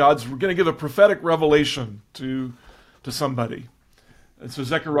 God's going to give a prophetic revelation to somebody. And so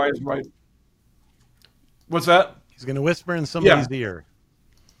Zechariah's right. What's that? He's going to whisper in somebody's ear.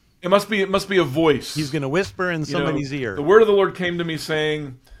 It must be a voice. He's going to whisper in somebody's ear. The word of the Lord came to me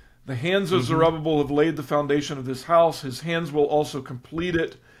saying, the hands of Zerubbabel have laid the foundation of this house. His hands will also complete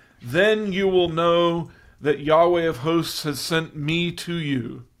it. Then you will know that Yahweh of hosts has sent me to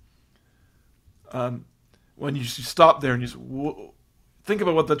you. When you stop there and you say, think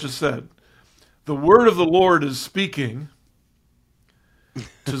about what that just said. The word of the Lord is speaking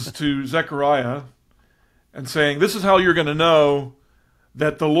to Zechariah and saying, this is how you're going to know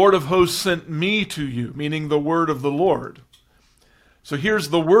that the Lord of hosts sent me to you, meaning the word of the Lord. So here's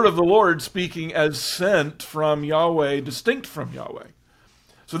the word of the Lord speaking as sent from Yahweh, distinct from Yahweh.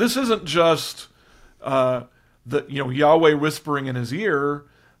 So this isn't just Yahweh whispering in his ear.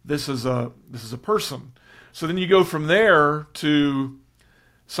 This is a person. So then you go from there to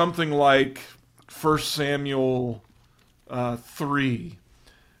something like 1 Samuel 3,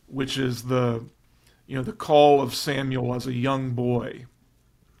 which is the call of Samuel as a young boy.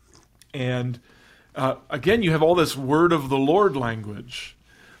 And again, you have all this word of the Lord language,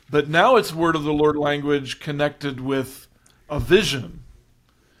 but now it's word of the Lord language connected with a vision.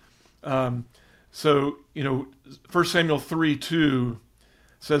 So 1 Samuel 3:2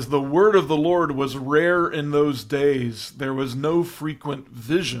 says, the word of the Lord was rare in those days. There was no frequent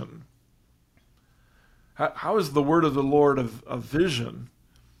vision. How is the word of the Lord a vision?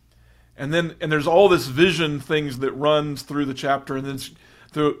 And there's all this vision things that runs through the chapter, and then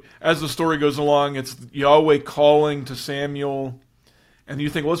as the story goes along, it's Yahweh calling to Samuel, and you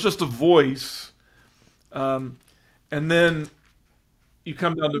think, well, it's just a voice, and then you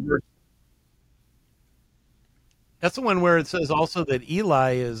come down to verse. That's the one where it says also that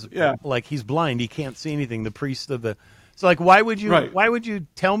Eli is like he's blind; he can't see anything. The priest of the So like, why would you Right. why would you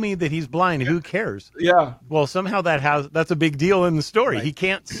tell me that he's blind? Who cares? Yeah. Well, somehow that's a big deal in the story. Right. He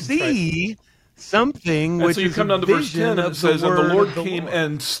can't see something And which so you is come a down to verse 10 vision and it of says, the "And the word Lord of the came Lord."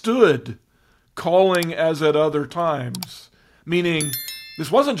 and stood, calling as at other times." Meaning, this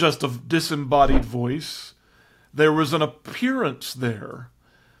wasn't just a disembodied voice. There was an appearance there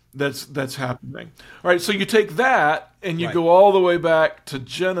that's happening. All right, so you take that and you Right. go all the way back to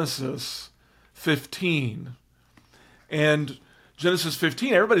Genesis 15. And Genesis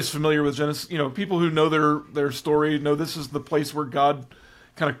 15, everybody's familiar with Genesis. You know, people who know their story know this is the place where God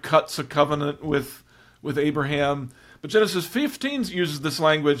kind of cuts a covenant with Abraham. But Genesis 15 uses this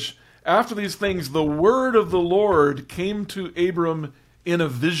language, "After these things, the word of the Lord came to Abram in a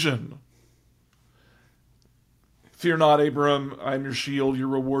vision. Fear not, Abram, I am your shield, your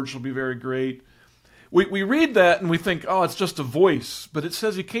reward shall be very great." We read that and we think, oh, it's just a voice. But it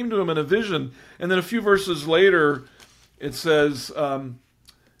says he came to him in a vision. And then a few verses later, it says,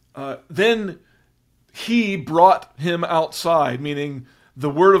 then he brought him outside, meaning the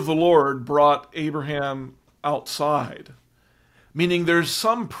word of the Lord brought Abraham outside. Meaning there's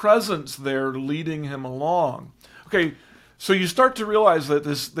some presence there leading him along. Okay, so you start to realize that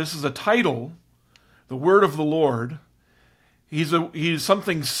this is a title, the word of the Lord. He's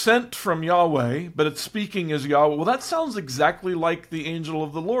something sent from Yahweh, but it's speaking as Yahweh. Well, that sounds exactly like the angel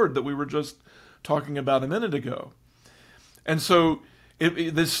of the Lord that we were just talking about a minute ago. And so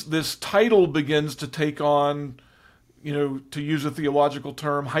this title begins to take on, you know, to use a theological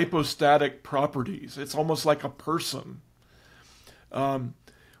term, hypostatic properties. It's almost like a person.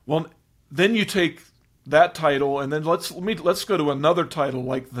 Well, then you take that title, and then let's go to another title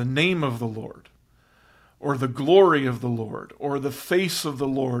like the name of the Lord, or the glory of the Lord, or the face of the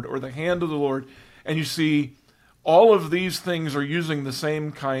Lord, or the hand of the Lord, and you see all of these things are using the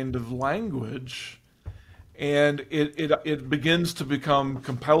same kind of language, and it begins to become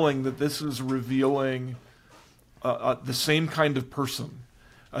compelling that this is revealing the same kind of person,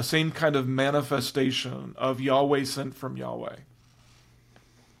 a same kind of manifestation of Yahweh sent from Yahweh.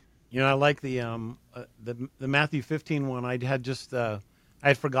 You know, I like the Matthew 15 one. I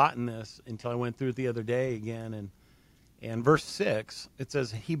had forgotten this until I went through it the other day again, and verse 6, it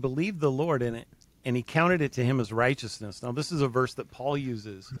says, "He believed the Lord in it, and he counted it to him as righteousness." Now, this is a verse that Paul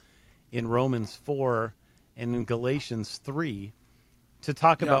uses in Romans 4 and in Galatians 3 to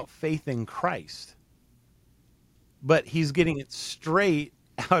talk about faith in Christ. But he's getting it straight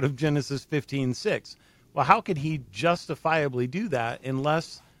out of Genesis 15:6. Well, how could he justifiably do that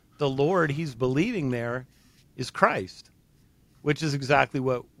unless the Lord he's believing there is Christ? Which is exactly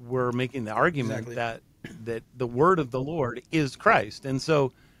what we're making the argument, that the word of the Lord is Christ. And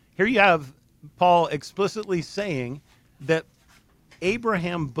so here you have Paul explicitly saying that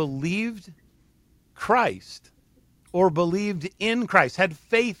Abraham believed Christ, or believed in Christ, had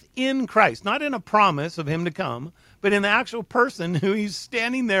faith in Christ, not in a promise of him to come, but in the actual person who he's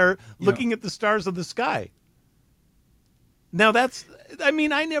standing there looking at the stars of the sky. Now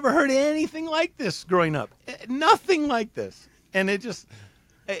I never heard anything like this growing up. Nothing like this. And it's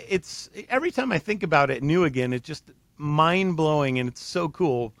every time I think about it new again, it's just mind blowing, and it's so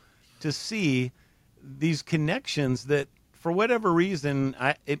cool to see these connections that for whatever reason,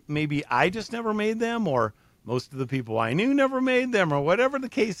 maybe I just never made them, or most of the people I knew never made them, or whatever the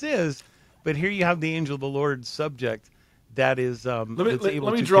case is. But here you have the angel of the Lord subject that is Let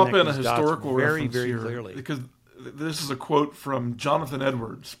able me to drop connect in a these dots historical very, reference very here, clearly. because this is a quote from Jonathan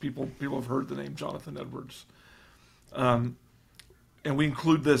Edwards. People have heard the name Jonathan Edwards, and we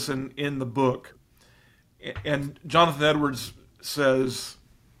include this in the book. And Jonathan Edwards says,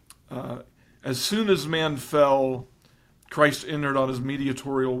 as soon as man fell, Christ entered on his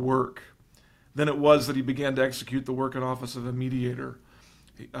mediatorial work. Then it was that he began to execute the work and office of a mediator.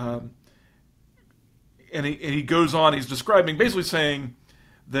 And he goes on, he's describing, basically saying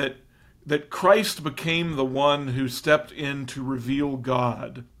that Christ became the one who stepped in to reveal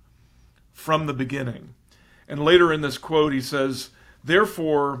God from the beginning. And later in this quote, he says,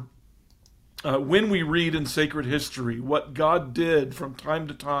 therefore, when we read in sacred history what God did from time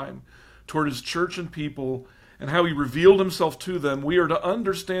to time toward his church and people, and how he revealed himself to them, we are to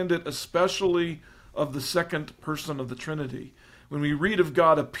understand it especially of the second person of the Trinity. When we read of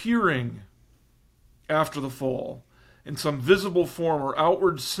God appearing after the fall in some visible form or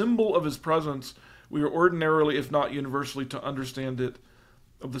outward symbol of his presence, we are ordinarily, if not universally, to understand it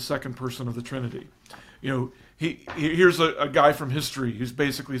of the second person of the Trinity. You know, here's a guy from history who's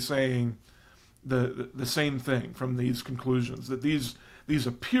basically saying the same thing from these conclusions, that these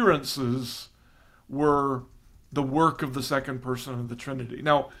appearances were the work of the second person of the Trinity.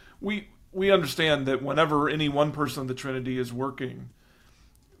 Now, we understand that whenever any one person of the Trinity is working,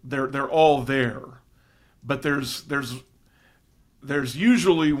 they're all there, but there's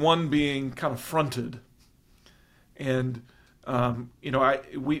usually one being kind of fronted, and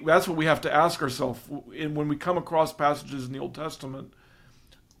that's what we have to ask ourselves when we come across passages in the Old Testament.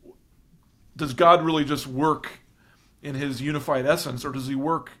 Does God really just work in His unified essence, or does He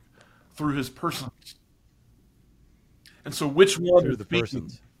work through His persons? And so, which one Through is the speaking?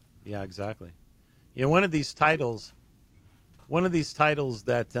 persons. Yeah, exactly. One of these titles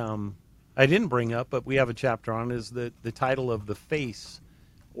that I didn't bring up, but we have a chapter on, is the title of the face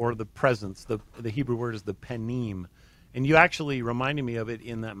or the presence. The Hebrew word is the panim. And you actually reminded me of it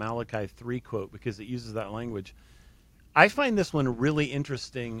in that Malachi 3 quote because it uses that language. I find this one really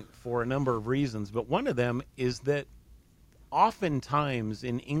interesting for a number of reasons, but one of them is that oftentimes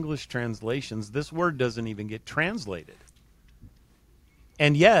in English translations, this word doesn't even get translated.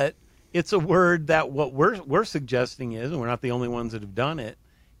 And yet, it's a word that what we're suggesting is, and we're not the only ones that have done it,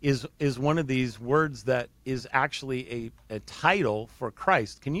 is one of these words that is actually a title for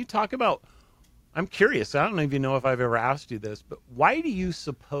Christ. Can you talk about, I'm curious, I don't even know if I've ever asked you this, but why do you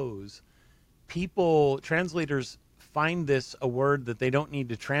suppose translators find this a word that they don't need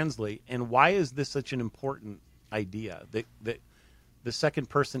to translate, and why is this such an important idea? That the second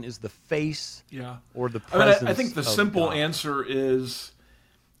person is the face or the presence. I think the simple God. answer is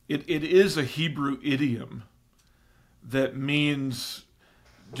it is a Hebrew idiom that means,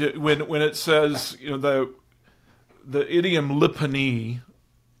 when it says, the idiom lipani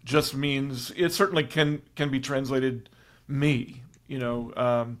just means, it certainly can be translated me.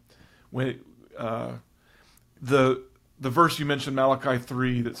 When the verse you mentioned, Malachi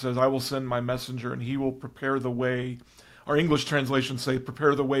 3, that says, "I will send my messenger and he will prepare the way." Our English translations say,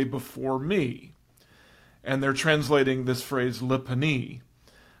 "prepare the way before me." And they're translating this phrase lipani.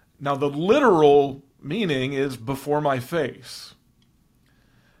 Now, the literal meaning is "before my face."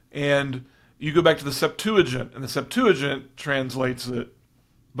 And you go back to the Septuagint, and the Septuagint translates it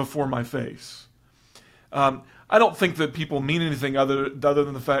 "before my face." I don't think that people mean anything other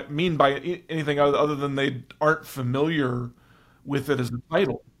than anything other than they aren't familiar with it as a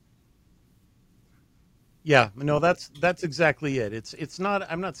title. Yeah, no, that's exactly it. It's not.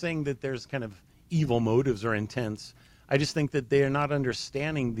 I'm not saying that there's kind of evil motives or intents. I just think that they are not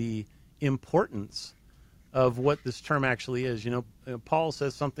understanding the importance of what this term actually is. Paul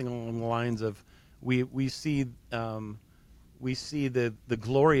says something along the lines of, we see the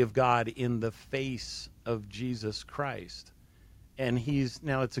glory of God in the face of Jesus Christ, and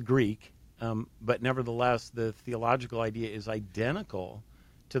it's a Greek, but nevertheless the theological idea is identical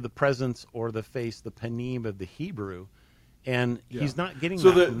to the presence or the face, the panim of the Hebrew, and he's not getting so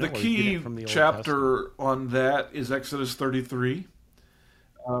that from the nowhere. He's key getting it from the Old chapter Testament. on that is Exodus 33.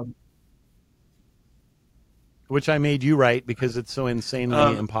 Which I made you write because it's so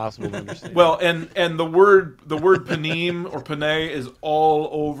insanely impossible to understand. Well, and the word panim or panay is all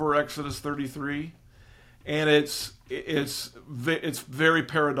over Exodus 33, and it's very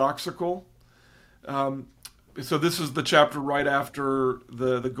paradoxical. So this is the chapter right after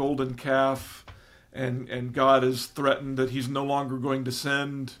the golden calf, and God has threatened that He's no longer going to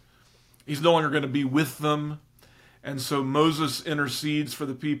send, He's no longer going to be with them, and so Moses intercedes for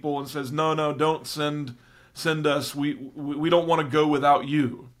the people and says, "No, don't send us. We don't want to go without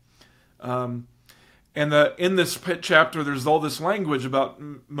you." And in this chapter, there's all this language about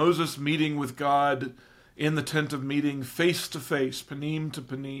Moses meeting with God in the tent of meeting, face to face, panim to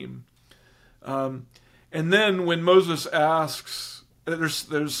panim. And then when Moses asks,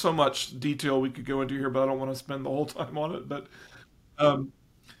 there's so much detail we could go into here, but I don't want to spend the whole time on it. But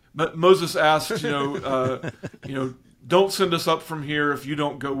Moses asks, "Don't send us up from here if you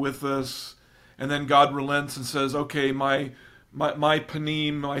don't go with us." And then God relents and says, "Okay, my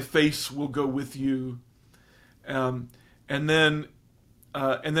panim, my face will go with you." And then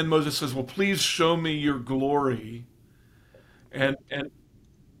Moses says, "Well, please show me your glory." And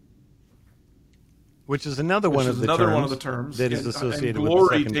Which is another one of the terms that is associated and with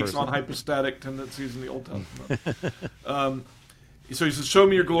glory the second takes person. on hypostatic tendencies in the Old Testament. So he says, "Show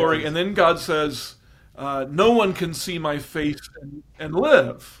me your glory," and then God says, "No one can see my face and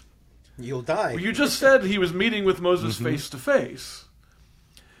live." You'll die. Well, you just said he was meeting with Moses face to face.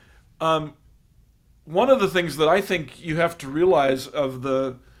 One of the things that I think you have to realize of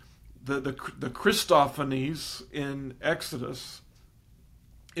the Christophanies in Exodus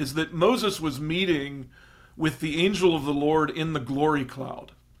is that Moses was meeting with the angel of the Lord in the glory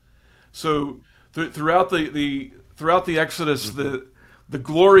cloud. So throughout the Exodus, the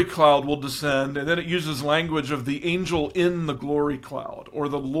glory cloud will descend, and then it uses language of the angel in the glory cloud, or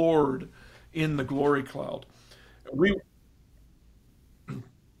the Lord in the glory cloud. We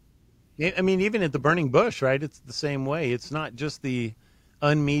I mean, even at the burning bush, right? It's the same way. It's not just the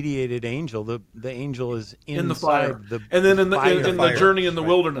unmediated angel. The angel is in the fire, inside the and then in fire. the fire. journey in the Right.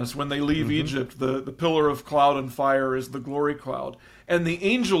 wilderness, when they leave Egypt, the pillar of cloud and fire is the glory cloud, and the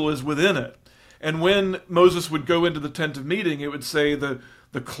angel is within it. And when Moses would go into the tent of meeting, it would say the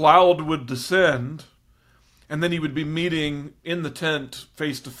cloud would descend, and then he would be meeting in the tent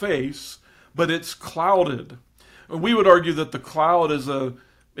face to face, but it's clouded. And we would argue that the cloud is a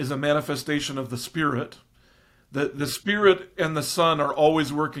manifestation of the Spirit. The Spirit and the Son are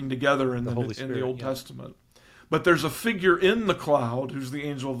always working together in the Holy in the Spirit, Old yeah. Testament. But there's a figure in the cloud who's the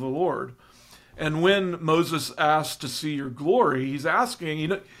angel of the Lord. And when Moses asks to see your glory, he's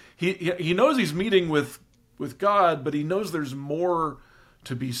asking, he knows he's meeting with God, but he knows there's more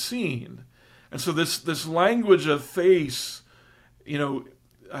to be seen. And so this language of face,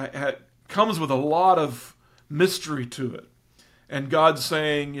 comes with a lot of mystery to it. And God's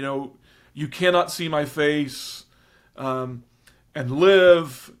saying, you cannot see my face and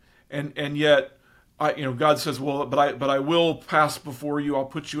live, and yet, God says, well, but I will pass before you. I'll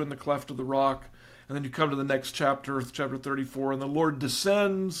put you in the cleft of the rock. And then you come to the next chapter, chapter 34, and the Lord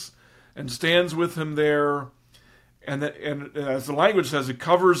descends and stands with him there. And as the language says, it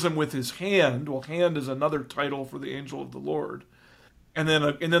covers him with his hand. Well, hand is another title for the angel of the Lord. And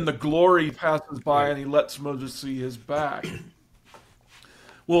then the glory passes by, and he lets Moses see his back.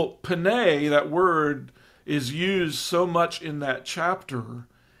 Well, Panay, that word, is used so much in that chapter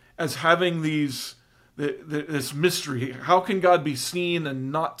as having this mystery. How can God be seen and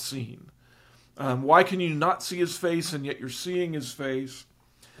not seen? Why can you not see his face and yet you're seeing his face?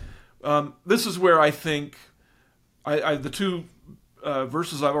 This is where I think the two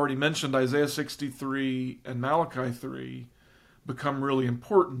verses I've already mentioned, Isaiah 63 and Malachi 3, become really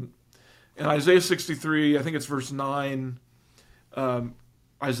important. In Isaiah 63, I think it's verse 9,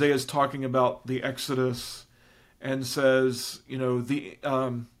 Isaiah is talking about the Exodus and says,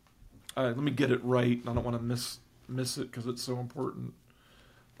 let me get it right. I don't want to miss it because it's so important.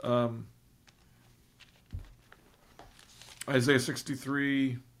 Isaiah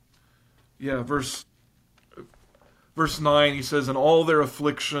 63, verse 9, he says, "In all their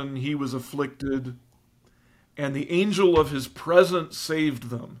affliction he was afflicted, and the angel of his presence saved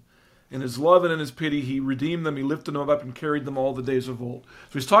them. In his love and in his pity he redeemed them, he lifted them up and carried them all the days of old."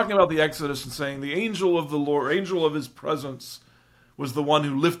 So he's talking about the Exodus and saying the angel of the Lord, angel of his presence, was the one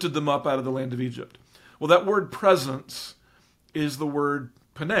who lifted them up out of the land of Egypt. Well, that word presence is the word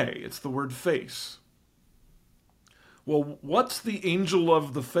panay. It's the word face. Well, what's the angel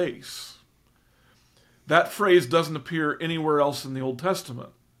of the face? That phrase doesn't appear anywhere else in the Old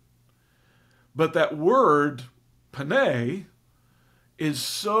Testament. But that word, panay, is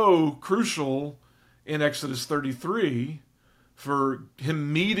so crucial in Exodus 33 for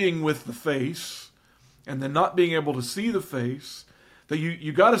him meeting with the face and then not being able to see the face, that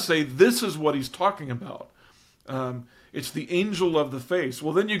you got to say this is what he's talking about. It's the angel of the face.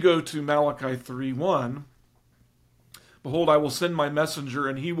 Well, then you go to Malachi 3:1. "Behold, I will send my messenger,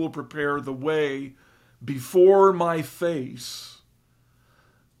 and he will prepare the way before my face.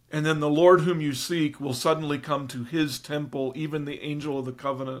 And then the Lord whom you seek will suddenly come to his temple, even the angel of the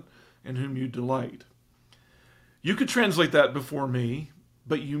covenant in whom you delight." You could translate that "before me,"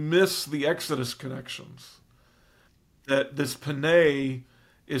 but you miss the Exodus connections. That this Panay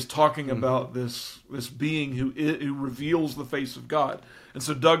is talking about this being who reveals the face of God. And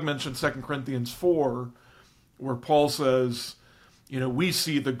so Doug mentioned 2 Corinthians 4, where Paul says, we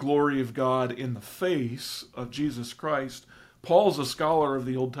see the glory of God in the face of Jesus Christ. Paul's a scholar of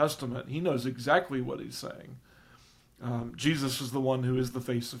the Old Testament. He knows exactly what he's saying. Jesus is the one who is the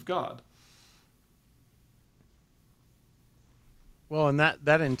face of God. Well, and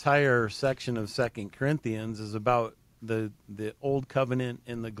that entire section of 2 Corinthians is about the old covenant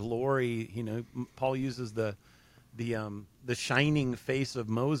and the glory. Paul uses the shining face of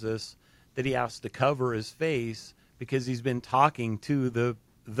Moses that he has to cover his face because he's been talking to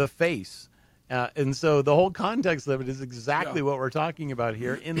the face. And so the whole context of it is exactly what we're talking about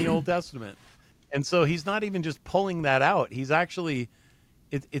here in the Old Testament. And so he's not even just pulling that out. He's actually,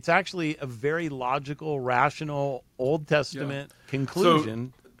 it's actually a very logical, rational Old Testament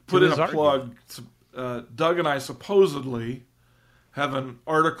conclusion. So, put in a argument. plug. Doug and I supposedly have an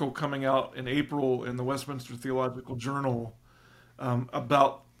article coming out in April in the Westminster Theological Journal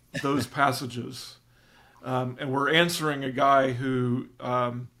about those passages. And we're answering a guy who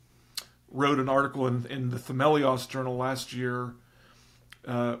wrote an article in the Themelios Journal last year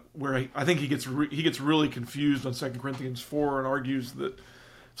where I think he gets really confused on 2 Corinthians 4 and argues that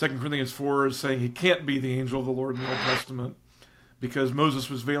 2 Corinthians 4 is saying he can't be the angel of the Lord in the Old Testament because Moses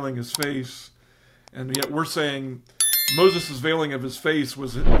was veiling his face. And yet we're saying Moses' veiling of his face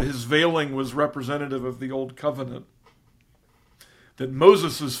his veiling was representative of the Old Covenant. That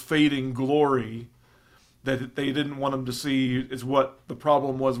Moses' fading glory that they didn't want him to see is what the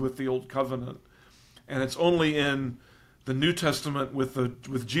problem was with the Old Covenant. And it's only in the New Testament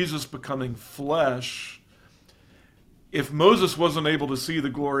with Jesus becoming flesh. If Moses wasn't able to see the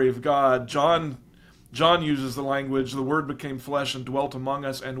glory of God, John uses the language, the Word became flesh and dwelt among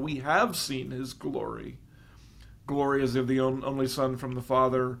us, and we have seen his glory. Glory as of the only Son from the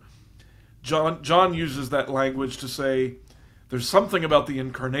Father. John uses that language to say there's something about the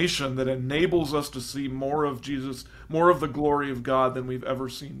incarnation that enables us to see more of Jesus, more of the glory of God than we've ever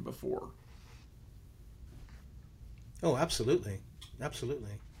seen before. Oh, absolutely.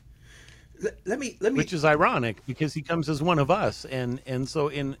 Absolutely. Let me. Which is ironic because he comes as one of us, and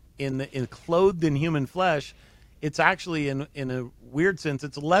so in clothed in human flesh, it's actually in a weird sense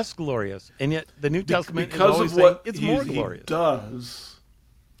it's less glorious, and yet the New Testament is always saying it's more glorious.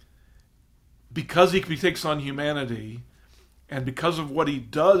 Because he takes on humanity, and because of what he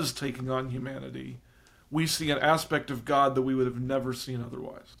does taking on humanity, we see an aspect of God that we would have never seen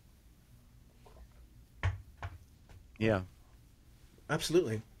otherwise. Yeah,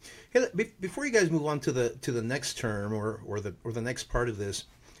 absolutely. Hey, before you guys move on to the next term or the next part of this,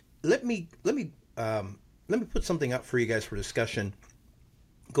 let me put something up for you guys for discussion.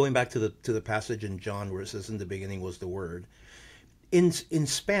 Going back to the passage in John where it says, "In the beginning was the Word." In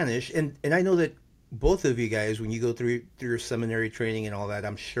Spanish, and I know that both of you guys, when you go through your seminary training and all that,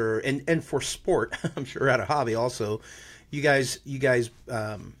 I'm sure, and for sport, I'm sure at a hobby also, you guys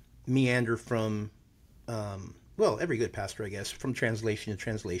meander from. Well, every good pastor, I guess, from translation to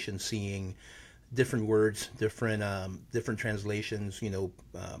translation, seeing different words, different translations,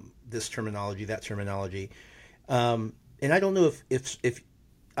 this terminology, that terminology. And I don't know if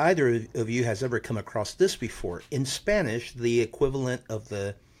either of you has ever come across this before. In Spanish, the equivalent of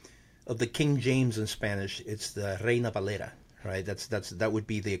the King James in Spanish, it's the Reina Valera, right? That would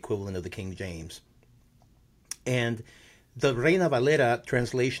be the equivalent of the King James. And the Reina Valera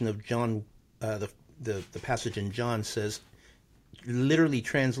translation of John, the passage in John says, literally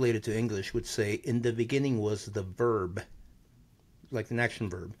translated to English, would say, "In the beginning was the verb," like an action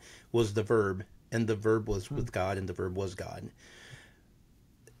verb, was the verb, and the verb was with God, and the verb was God.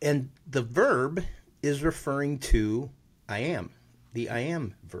 And the verb is referring to I am, the I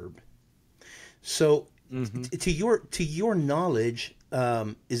am verb. So, to your knowledge,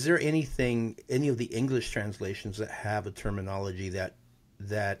 is there any of the English translations that have a terminology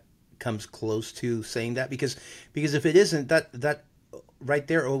that comes close to saying that? Because if it isn't, that right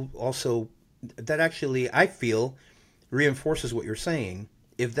there also, that actually, I feel, reinforces what you're saying.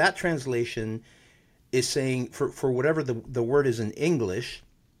 If that translation is saying for whatever the word is in English,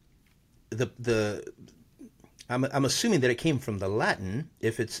 I'm assuming that it came from the Latin.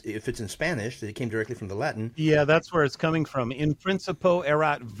 If it's in Spanish, that it came directly from the Latin. Yeah, that's where it's coming from. In principio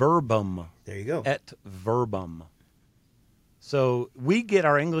erat verbum. There you go. Et verbum. So we get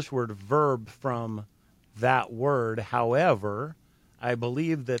our English word verb from that word. However, I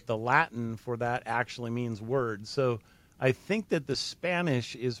believe that the Latin for that actually means word. So I think that the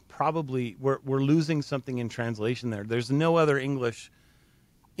Spanish is probably, we're losing something in translation there. There's no other English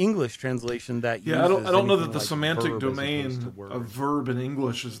translation that uses I don't know that the like semantic domain of verb in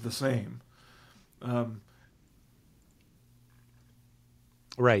English is the same.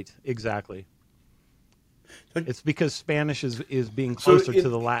 Right, exactly. It's because Spanish is being closer to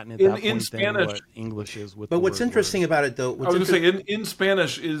the Latin at that point than what English is with. But what's interesting about it, though, I was going to say, in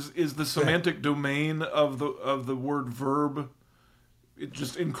Spanish, is the semantic domain of the word verb, it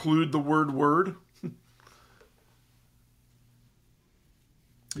just include the word word?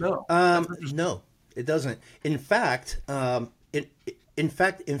 No, no, it doesn't. In fact, I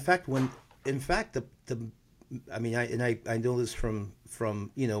know this from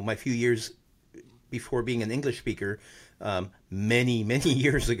my few years before being an English speaker, many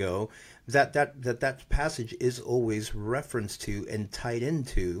years ago, that passage is always referenced to and tied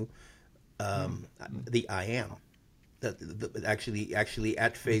into the I am, that actually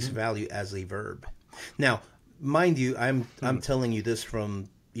at face value as a verb. Now, mind you, I'm telling you this from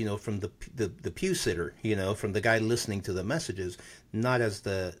the pew sitter, from the guy listening to the messages, not as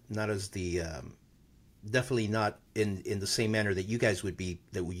the definitely not in the same manner that you guys would be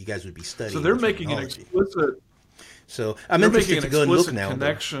studying. So they're making an explicit. So I'm interested to go and look now.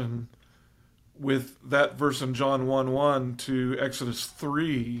 Connection with that verse in John 1:1 to Exodus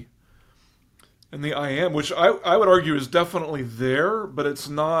 3, and the I am, which I would argue is definitely there, but it's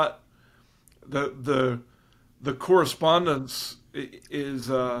not the correspondence is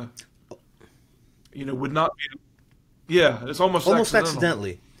would not be. Yeah, it's almost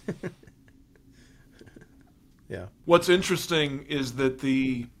accidentally. Yeah. What's interesting is that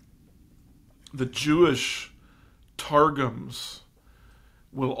the Jewish targums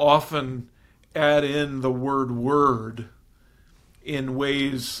will often add in the word in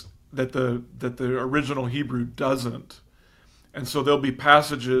ways that the original Hebrew doesn't, and so there'll be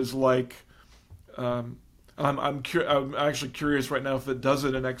passages like I'm actually curious right now if it does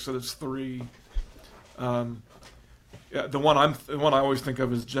it in Exodus 3. Yeah, the one I always think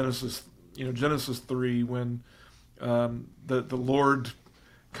of is Genesis 3 when the Lord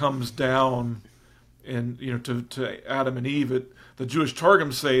comes down and to Adam and Eve. The Jewish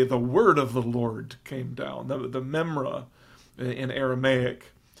Targums say the word of the Lord came down, the memra in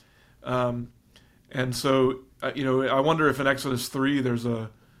Aramaic, and so I wonder if in Exodus 3 there's an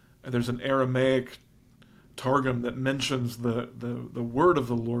Aramaic Targum that mentions the word of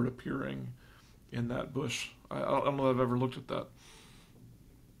the Lord appearing in that bush. I don't know if I've ever looked at that.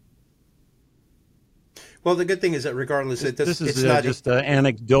 Well, the good thing is that regardless, this is not just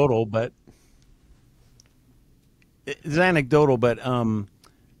anecdotal, but it's anecdotal. But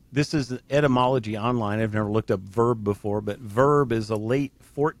this is etymology online. I've never looked up verb before, but verb is a late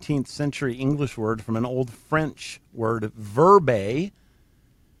 14th century English word from an old French word, verbe,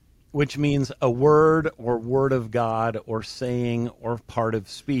 which means a word or word of God or saying or part of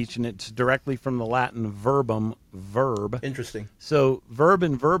speech, and it's directly from the Latin verbum, verb. Interesting. So verb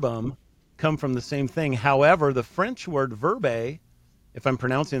and verbum come from the same thing. However, the French word verbe, if I'm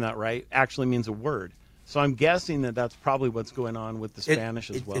pronouncing that right, actually means a word. So I'm guessing that that's probably what's going on with the Spanish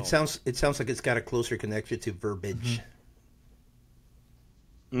as well. It sounds like it's got a closer connection to verbiage.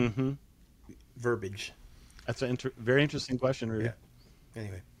 Mm-hmm. Verbiage. That's a very interesting question, Rudy. Yeah.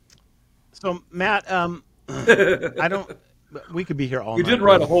 Anyway. So, Matt, we could be here all night. You did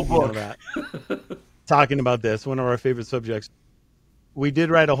write a whole book. Talking about this, one of our favorite subjects. We did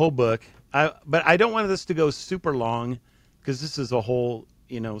write a whole book, but I don't want this to go super long because this is a whole,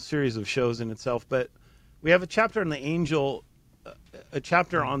 series of shows in itself. But we have a chapter on the angel,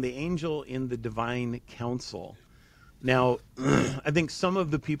 in the divine council. Now, I think some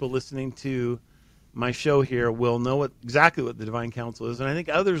of the people listening to my show here will know exactly what the divine council is, and I think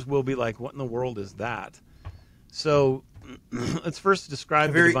others will be like, "What in the world is that?" So, let's first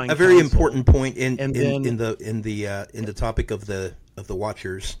describe the divine council. A very important point in the topic of the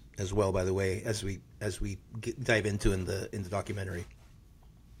Watchers as well. By the way, as we dive into in the documentary.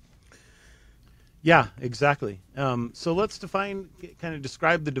 Yeah, exactly. So let's kind of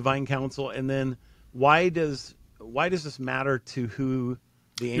describe the divine council, and then why does this matter to who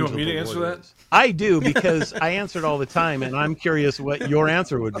the angel of the Lord is? You want me to answer that? I do, because I answer it all the time, and I'm curious what your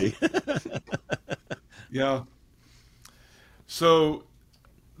answer would be. Yeah. So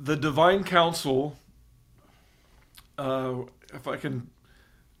the divine council, if I can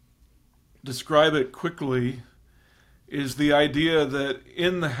describe it quickly, is the idea that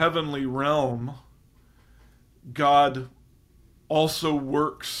in the heavenly realm, God also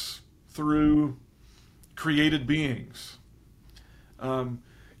works through created beings.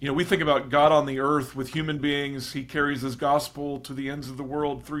 We think about God on the earth with human beings. He carries his gospel to the ends of the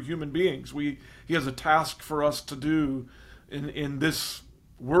world through human beings. He has a task for us to do in this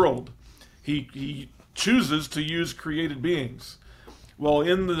world. He chooses to use created beings. Well,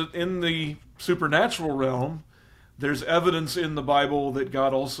 in the supernatural realm, there's evidence in the Bible that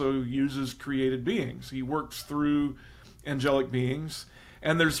God also uses created beings. He works through angelic beings,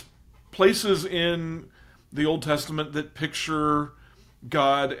 and there's places in the Old Testament that picture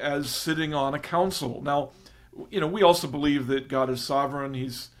God as sitting on a council. Now, we also believe that God is sovereign.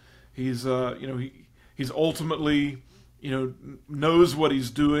 He's ultimately, knows what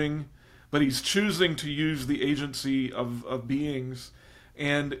he's doing, but he's choosing to use the agency of beings.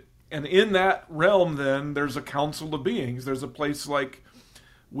 And in that realm, then, there's a council of beings. There's a place like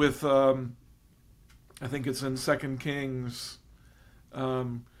with, I think it's in 2 Kings,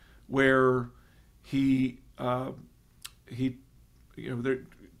 where he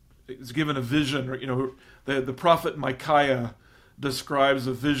is given a vision. The prophet Micaiah describes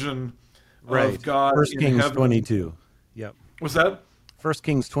a vision of God. 1 Kings 22. Yep. What's that? 1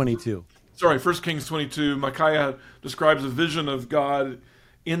 Kings 22. Sorry, 1 Kings 22. Micaiah describes a vision of God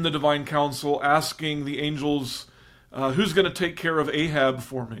in the divine council, asking the angels, "Who's going to take care of Ahab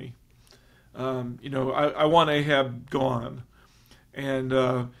for me? I want Ahab gone." And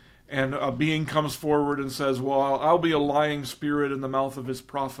a being comes forward and says, "Well, I'll be a lying spirit in the mouth of his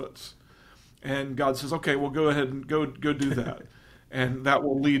prophets." And God says, okay, well, go ahead and go do that. And that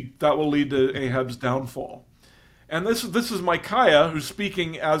will lead to Ahab's downfall. And this is Micaiah, who's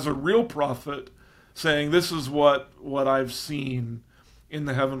speaking as a real prophet, saying, this is what I've seen in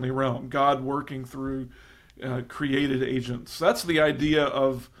the heavenly realm, God working through created agents. That's the idea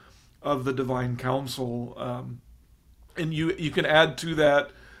of the divine council. And you can add to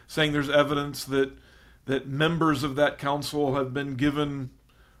that, saying there's evidence that members of that council have been given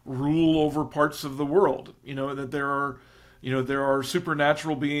rule over parts of the world. That there are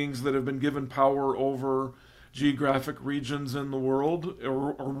supernatural beings that have been given power over geographic regions in the world,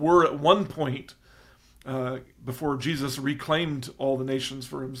 or were at one point, before Jesus reclaimed all the nations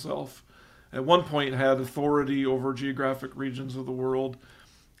for himself, at one point had authority over geographic regions of the world,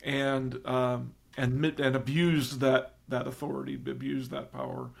 and abused that authority, abused that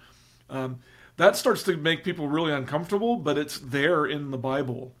power. That starts to make people really uncomfortable, but it's there in the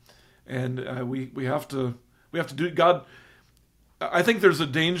Bible, and we have to do it. God, I think there's a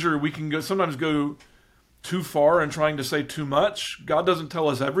danger we can sometimes go too far in trying to say too much. God doesn't tell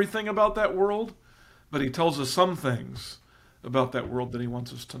us everything about that world, but he tells us some things about that world that he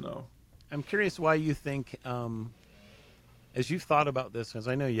wants us to know. I'm curious why you think, as you've thought about this, as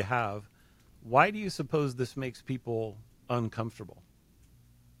I know you have, why do you suppose this makes people uncomfortable?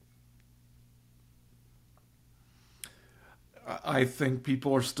 I think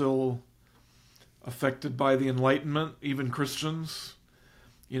people are still affected by the Enlightenment, even Christians.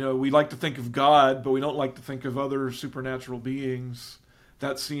 We like to think of God, but we don't like to think of other supernatural beings.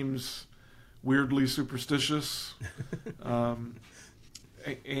 That seems weirdly superstitious.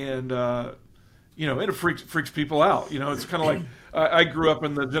 It freaks people out. It's kind of like I grew up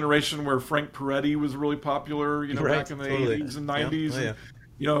in the generation where Frank Peretti was really popular, right, back in the totally. 80s and 90s.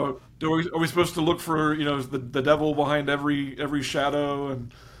 Yeah. Are we supposed to look for, the devil behind every shadow?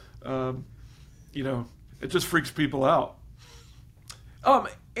 And, it just freaks people out.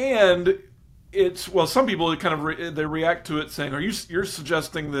 And some people kind of they react to it saying, you're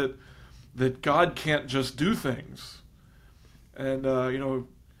suggesting that God can't just do things. And,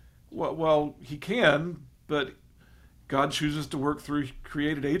 well, he can, but God chooses to work through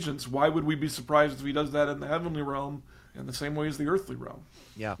created agents. Why would we be surprised if he does that in the heavenly realm in the same way as the earthly realm?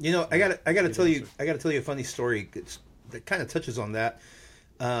 Yeah. I got to tell you a funny story that kind of touches on that.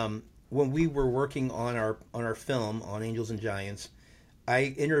 When we were working on our film on Angels and Giants,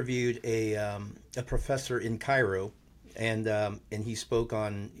 I interviewed a professor in Cairo, and he spoke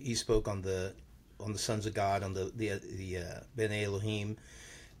on the sons of God, on the B'nai Elohim.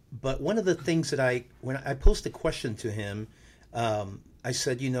 But one of the things that when I posed a question to him, I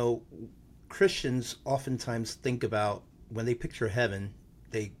said, Christians oftentimes think about, when they picture heaven,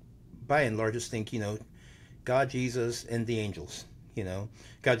 they by and large just think, God, Jesus, and the angels.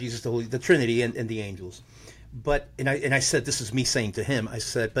 God, Jesus, the Trinity, and the angels. But and I said, this is me saying to him, I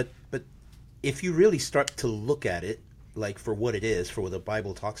said, but if you really start to look at it like for what it is, for what the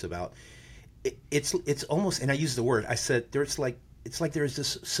Bible talks about, it's almost, and I used the word, I said, it's like there's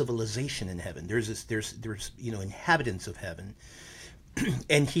this civilization in heaven. There's inhabitants of heaven.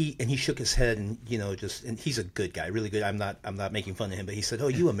 And he shook his head, and and he's a good guy, really good. I'm not making fun of him, but he said, "Oh,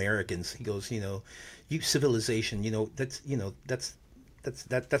 you Americans," he goes, "you civilization, that's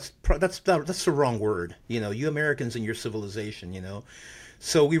the wrong word. You Americans and your civilization,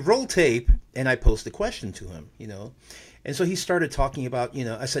 So we roll tape, and I posed a question to him, and so he started talking about,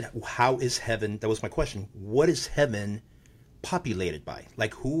 I said, "How is heaven?" That was my question. What is heaven populated by?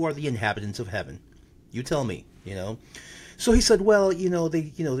 Like, who are the inhabitants of heaven? You tell me, So he said, well,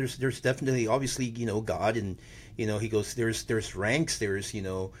 there's definitely, obviously, God, and he goes, there's ranks, there's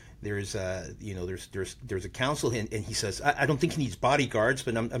a council, and he says, I don't think he needs bodyguards,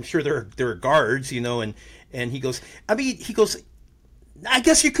 but I'm sure there are guards, and he goes, I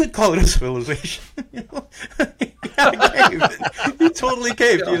guess you could call it a civilization. He totally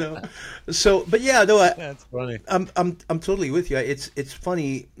caved, So, but yeah, no, that's funny. I'm totally with you. It's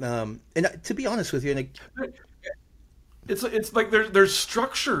funny, and to be honest with you, and it's like there's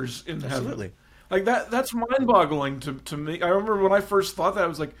structures in heaven. Absolutely. Like that's mind-boggling to me. I remember when I first thought that, I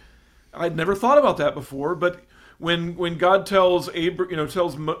was like, I'd never thought about that before. But when God tells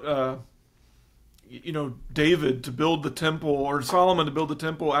David to build the temple, or Solomon to build the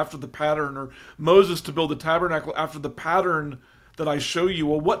temple after the pattern, or Moses to build the tabernacle after the pattern that I show you.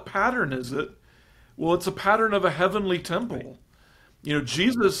 Well, what pattern is it? Well, it's a pattern of a heavenly temple. Right.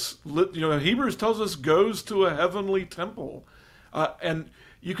 Jesus, Hebrews tells us, goes to a heavenly temple. And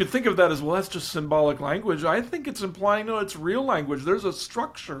you could think of that as, well, that's just symbolic language. I think it's implying, no, it's real language. There's a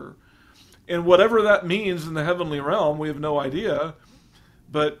structure. And whatever that means in the heavenly realm, we have no idea.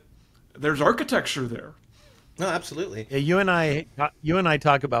 But there's architecture there. No, absolutely. Yeah, you and I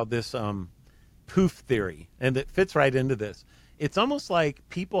talk about this poof theory, and it fits right into this. It's almost like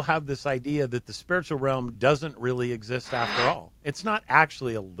people have this idea that the spiritual realm doesn't really exist after all. It's not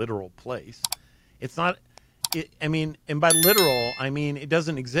actually a literal place. It's not. And by literal, I mean it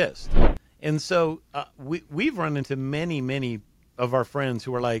doesn't exist. And so we've run into many of our friends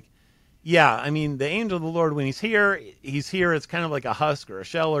who are like, yeah, I mean, the angel of the Lord, when he's here. It's kind of like a husk or a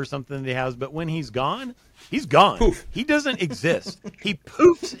shell or something that he has. But when he's gone, he's gone. Poof. He doesn't exist. He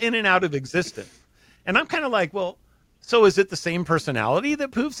poofs in and out of existence. And I'm kind of like, well, so is it the same personality that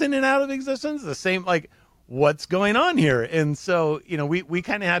poofs in and out of existence? The same, like, what's going on here? And so, we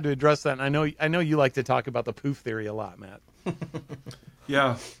kind of had to address that. And I know you like to talk about the poof theory a lot, Matt.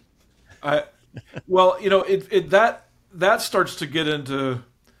 Yeah. That starts to get into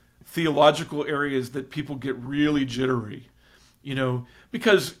theological areas that people get really jittery,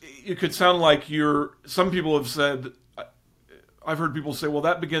 because it could sound like some people have said, I've heard people say, well,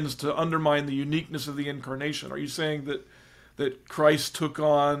 that begins to undermine the uniqueness of the incarnation. Are you saying that Christ took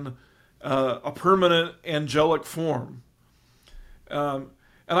on a permanent angelic form? And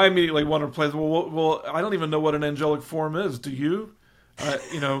I immediately want to play, well, I don't even know what an angelic form is. Do you?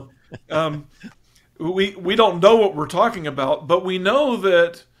 We don't know what we're talking about, but we know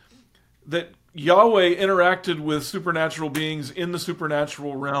that Yahweh interacted with supernatural beings in the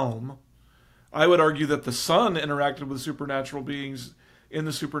supernatural realm. I would argue that the Son interacted with supernatural beings in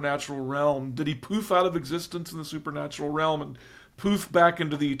the supernatural realm. Did he poof out of existence in the supernatural realm and poof back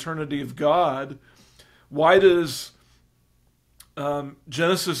into the eternity of God? Why does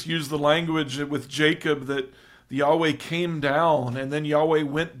Genesis use the language with Jacob that the Yahweh came down and then Yahweh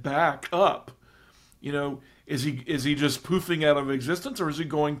went back up? Is he just poofing out of existence, or is he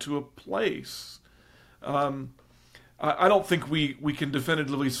going to a place? I don't think we can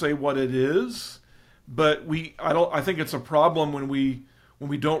definitively say what it is, but I think it's a problem when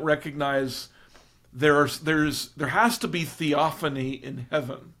we don't recognize there has to be theophany in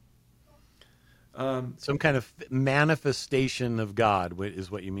heaven. Some kind of manifestation of God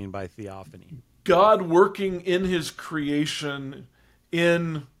is what you mean by theophany. God working in his creation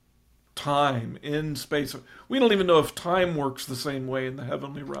in time, in space. We don't even know if time works the same way in the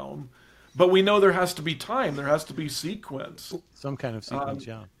heavenly realm, but we know there has to be time. There has to be sequence. Some kind of sequence,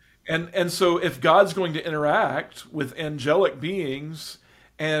 yeah. And so if God's going to interact with angelic beings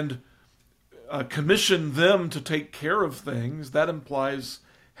and commission them to take care of things, that implies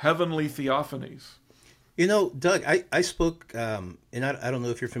heavenly theophanies. Doug, I spoke, and I don't know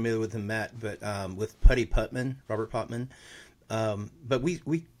if you're familiar with him, Matt, but with Robert Putman. But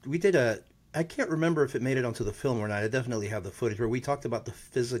we did I can't remember if it made it onto the film or not. I definitely have the footage where we talked about the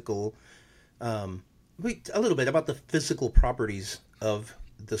physical, a little bit about the physical properties of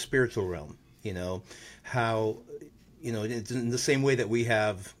the spiritual realm. How, it's in the same way that we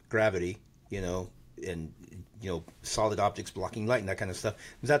have gravity, and, solid objects blocking light and that kind of stuff,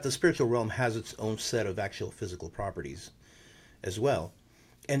 is that the spiritual realm has its own set of actual physical properties as well.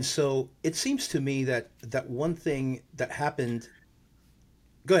 And so it seems to me that one thing that happened.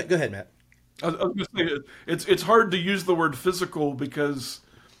 Go ahead, Matt. I was going to say it's hard to use the word physical because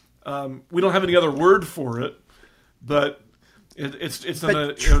we don't have any other word for it, but there's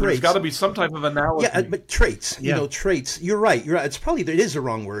got to be some type of analogy. Yeah, but traits. Traits. You're right. It is a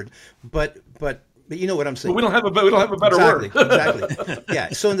wrong word, but you know what I'm saying. But we don't have a better word. Exactly. Yeah.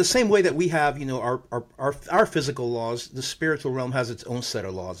 So in the same way that we have, our physical laws, the spiritual realm has its own set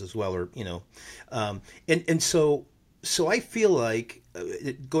of laws as well, and so I feel like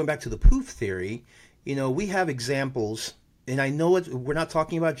going back to the poof theory, we have examples, and I know we're not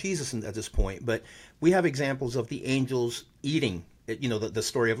talking about Jesus at this point, but we have examples of the angels eating, the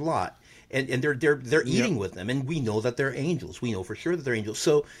story of Lot, and they're eating with them, and we know that they're angels. We know for sure that they're angels.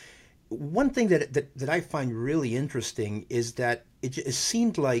 So one thing that I find really interesting is that it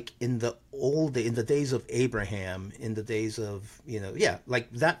seemed like in the days of Abraham, in the days of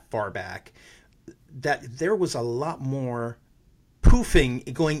like that far back, that there was a lot more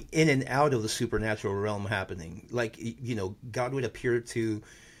poofing going in and out of the supernatural realm happening. Like God would appear to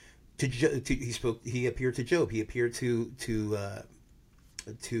he appeared to Job, he appeared to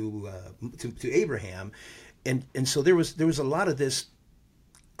Abraham, and so there was a lot of this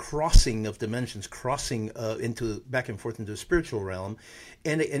crossing of dimensions, crossing into back and forth into the spiritual realm,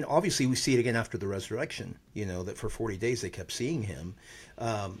 and obviously we see it again after the resurrection. That for 40 days they kept seeing him.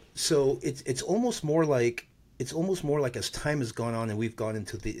 So it's almost more like as time has gone on and we've gone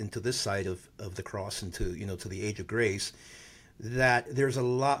into this side of the cross, into to the age of grace, that there's a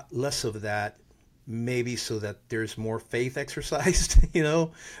lot less of that maybe so that there's more faith exercised,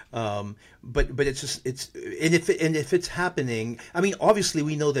 but if it's happening, I mean, obviously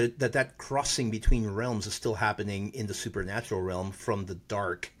we know that crossing between realms is still happening in the supernatural realm from the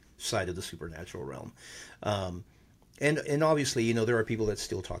dark side of the supernatural realm. And obviously, there are people that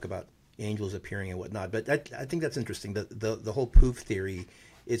still talk about angels appearing and whatnot, but I think that's interesting. The whole poof theory,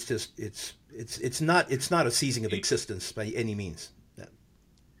 it's not a ceasing of existence by any means.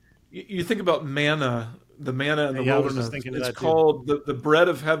 You think about manna, the manna in the Yeah, I was wilderness. just thinking of It's that, too. called the bread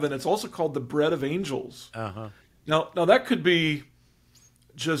of heaven. It's also called the bread of angels. Uh-huh. Now that could be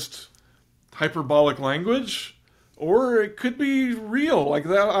just hyperbolic language, or it could be real. Like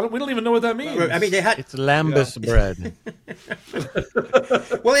that, we don't even know what that means. I mean, It's lambus bread.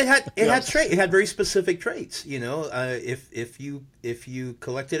 well, it had very specific traits. If you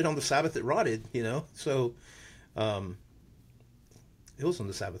collected it on the Sabbath, it rotted. So. It was on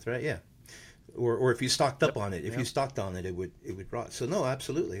the Sabbath, right? Yeah. Or if you stocked up on it, if you stocked on it, it would rot. So no,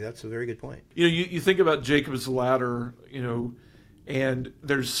 absolutely, that's a very good point. You think about Jacob's ladder, and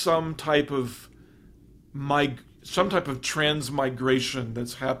there's some type of transmigration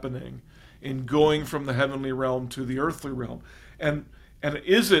that's happening in going from the heavenly realm to the earthly realm, and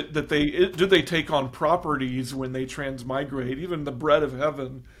is it that do they take on properties when they transmigrate? Even the bread of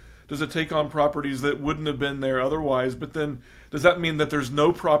heaven, does it take on properties that wouldn't have been there otherwise? But then, does that mean that there's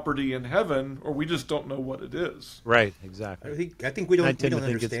no property in heaven, or we just don't know what it is? Right, exactly. I think we don't tend to think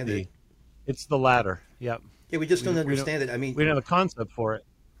understand it. It's the latter. Yep. Yeah, we just don't understand it. I mean, we don't have a concept for it.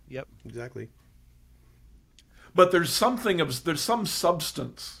 Yep. Exactly. But there's some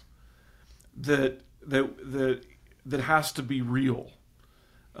substance that has to be real.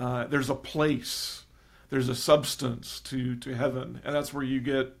 There's a place. There's a substance to heaven, and that's where you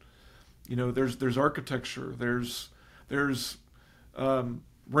get. There's architecture. There's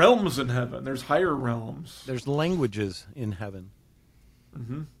realms in heaven. There's higher realms. There's languages in heaven.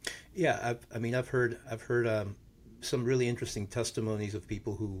 Mm-hmm. Yeah, I've heard some really interesting testimonies of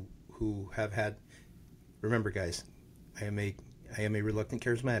people who have had. Remember, guys, I am a reluctant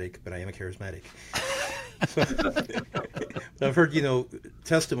charismatic, but I am a charismatic. So, I've heard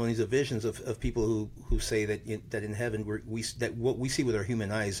testimonies of visions of people who say that in heaven that what we see with our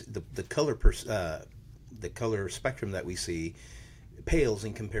human eyes, the color spectrum that we see pales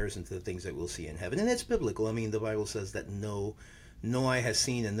in comparison to the things that we'll see in heaven, and it's biblical. I mean, the Bible says that no eye has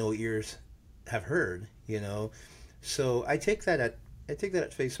seen and no ears have heard. So I take that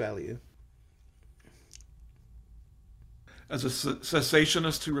at face value. As a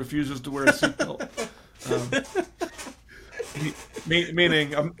cessationist who refuses to wear a seatbelt.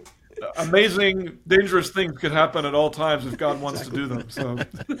 Meaning, amazing, dangerous things could happen at all times if God wants to do them. So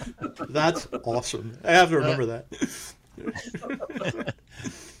that's awesome. I have to remember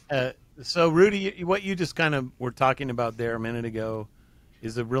that. So, Rudy, what you just kind of were talking about there a minute ago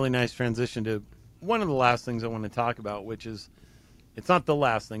is a really nice transition to one of the last things I want to talk about, which is, it's not the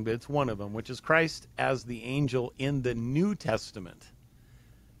last thing, but it's one of them, which is Christ as the angel in the New Testament.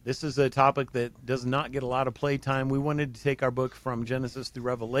 This is a topic that does not get a lot of playtime. We wanted to take our book from Genesis through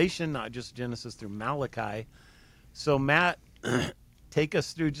Revelation, not just Genesis through Malachi. So, Matt, take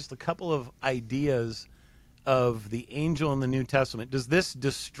us through just a couple of ideas of the angel in the New Testament. Does this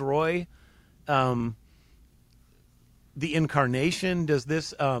destroy the incarnation? Does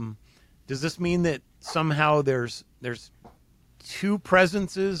this mean that somehow there's two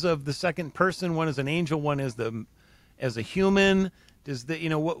presences of the second person? One is an angel, one is as a human. Does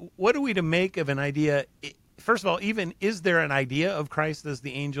what are we to make of an idea? First of all, even is there an idea of Christ as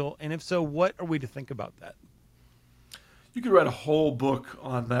the angel? And if so, what are we to think about that? You could write a whole book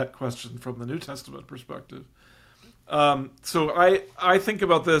on that question from the New Testament perspective. So I think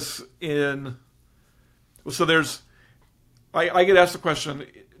about this I get asked the question,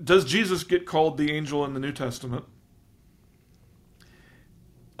 does Jesus get called the angel in the New Testament?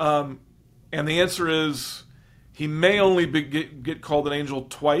 And the answer is, he may only get called an angel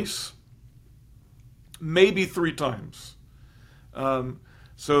twice, maybe 3 times.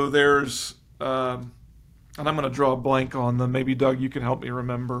 So there's, and I'm going to draw a blank on them. Maybe, Doug, you can help me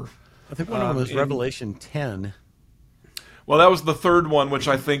remember. I think one of them was Revelation 10. Well, that was the third one, which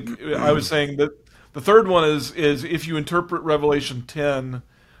I think I was saying that the third one is if you interpret Revelation 10,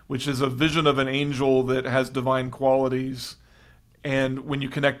 which is a vision of an angel that has divine qualities, and when you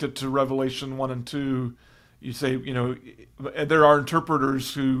connect it to Revelation 1 and 2, you say, there are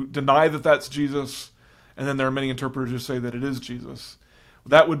interpreters who deny that that's Jesus, and then there are many interpreters who say that it is Jesus.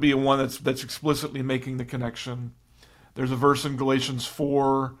 That would be one that's explicitly making the connection. There's a verse in Galatians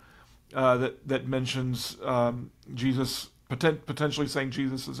 4 that mentions Jesus, potentially saying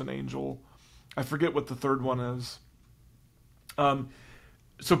Jesus is an angel. I forget what the third one is.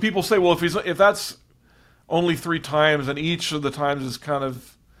 So people say, well, if that's only 3 times, and each of the times is kind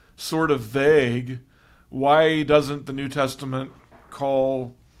of sort of vague, why doesn't the New Testament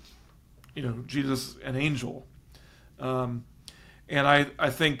call, Jesus an angel? And I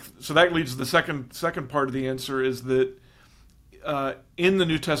think so. That leads to the second part of the answer is that in the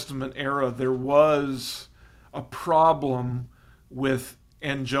New Testament era there was a problem with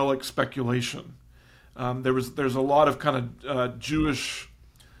angelic speculation. There's a lot of kind of Jewish.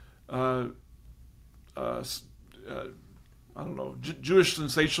 Jewish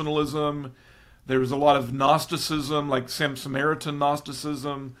sensationalism. There was a lot of Gnosticism, like Samaritan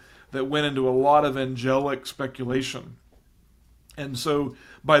Gnosticism, that went into a lot of angelic speculation. And so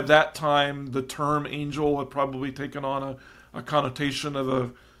by that time, the term angel had probably taken on a connotation of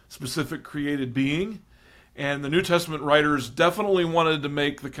a specific created being. And the New Testament writers definitely wanted to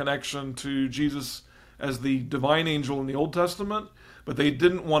make the connection to Jesus as the divine angel in the Old Testament, but they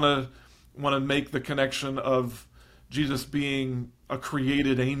didn't want to make the connection of Jesus being a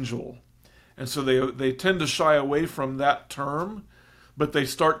created angel. And so they tend to shy away from that term, but they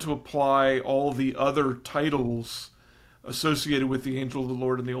start to apply all the other titles associated with the angel of the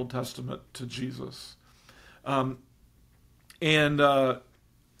Lord in the Old Testament to Jesus. The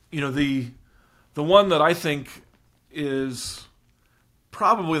one that I think is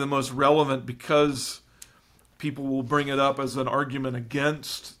probably the most relevant because people will bring it up as an argument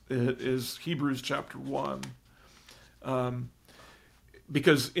against it is Hebrews chapter 1.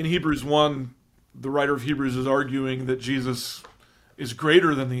 Because in Hebrews 1, the writer of Hebrews is arguing that Jesus is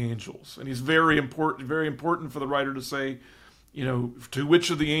greater than the angels. And he's very important for the writer to say, to which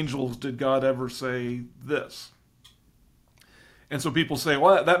of the angels did God ever say this? And so people say,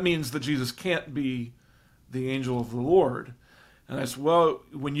 well, that means that Jesus can't be the angel of the Lord. And I said, well,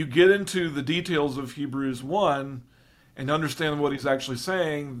 when you get into the details of Hebrews 1 and understand what he's actually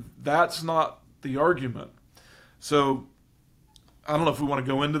saying, that's not the argument. So I don't know if we want to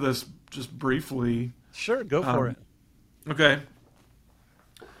go into this just briefly. Sure, go for it. Okay.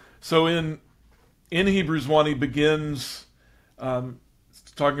 So in Hebrews 1, he begins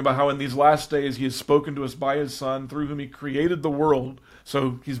talking about how in these last days he has spoken to us by his Son, through whom he created the world.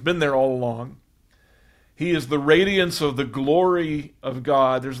 So he's been there all along. He is the radiance of the glory of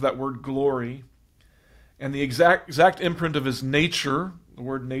God. There's that word glory. And the exact imprint of his nature, the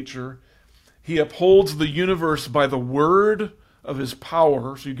word nature. He upholds the universe by the word of his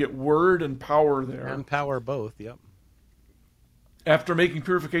power. So you get word and power there. And power both, yep. After making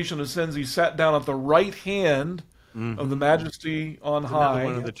purification of sins, he sat down at the right hand of the majesty on high. Another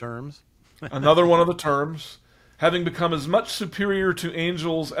one of the terms. Another one of the terms. Having become as much superior to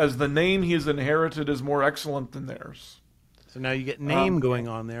angels as the name he has inherited is more excellent than theirs. So now you get name going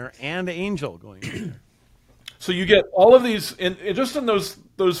on there and angel going on there. So you get all of these, just in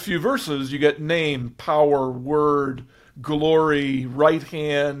those few verses, you get name, power, word, glory, right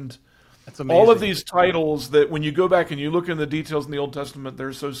hand. That's amazing. All of these titles that when you go back and you look in the details in the Old Testament, they're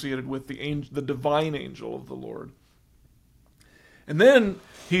associated with the divine angel of the Lord. And then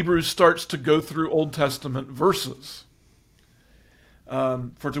Hebrews starts to go through Old Testament verses.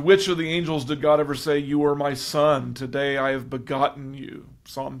 For to which of the angels did God ever say, "You are my son, today I have begotten you"?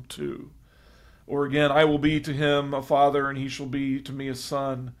 Psalm 2. Or again, "I will be to him a father, and he shall be to me a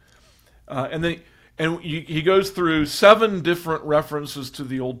son." He goes through 7 different references to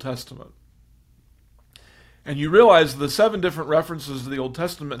the Old Testament. And you realize the 7 different references to the Old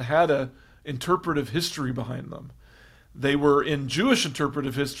Testament had an interpretive history behind them. They were, in Jewish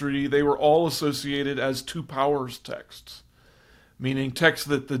interpretive history, they were all associated as 2 powers texts, meaning texts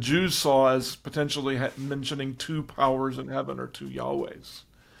that the Jews saw as potentially mentioning 2 powers in heaven or 2 Yahwehs.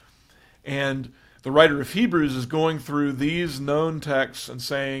 And the writer of Hebrews is going through these known texts and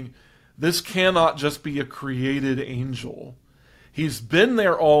saying, this cannot just be a created angel. He's been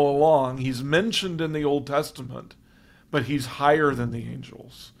there all along. He's mentioned in the Old Testament, but he's higher than the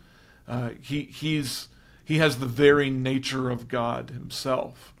angels. He has the very nature of God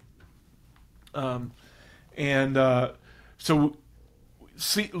himself. Looking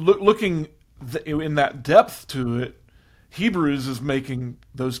in that depth to it, Hebrews is making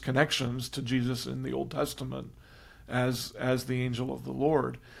those connections to Jesus in the Old Testament as the angel of the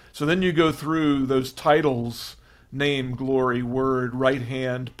Lord. So then you go through those titles, name, glory, word, right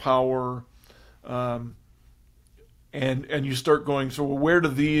hand, power, and you start going, so where do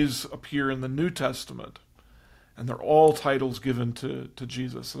these appear in the New Testament? And they're all titles given to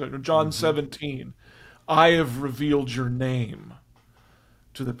Jesus. So John 17, I have revealed your name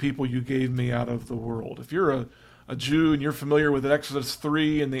to the people you gave me out of the world. If you're a a Jew and you're familiar with Exodus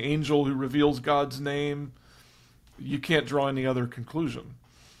 3 and the angel who reveals God's name, you can't draw any other conclusion.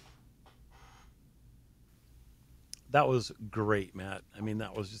 That was great, Matt. I mean,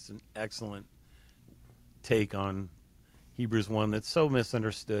 that was just an excellent take on Hebrews 1 that's so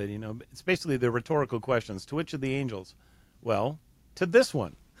misunderstood. You know, it's basically the rhetorical questions. To which of the angels? Well, to this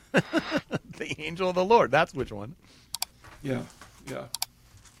one. The angel of the Lord. That's which one. Yeah, yeah.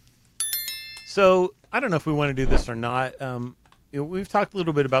 So I don't know if we want to do this or not. We've talked a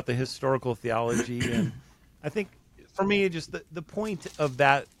little bit about the historical theology, and I think for me, just the point of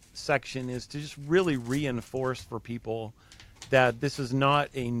that section is to just really reinforce for people that this is not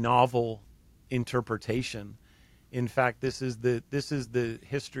a novel interpretation. In fact, this is the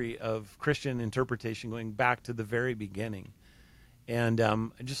history of Christian interpretation going back to the very beginning. And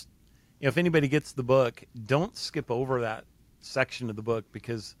just, you know, if anybody gets the book, don't skip over that section of the book,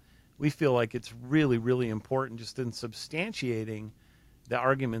 because we feel like it's really, really important just in substantiating the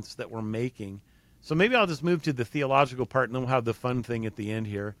arguments that we're making. So maybe I'll just move to the theological part, and then we'll have the fun thing at the end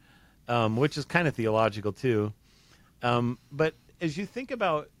here, which is kind of theological too. But as you think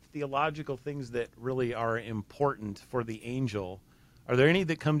about theological things that really are important for the angel, are there any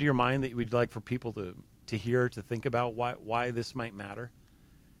that come to your mind that you would like for people to hear, to think about why this might matter?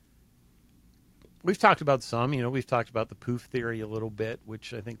 We've talked about some, you know, we've talked about the poof theory a little bit,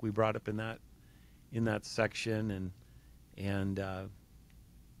 which I think we brought up in that section, and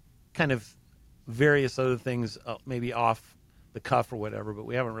kind of various other things, maybe off the cuff or whatever, but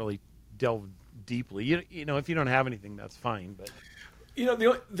we haven't really delved deeply. You know, if you don't have anything, that's fine. But you know,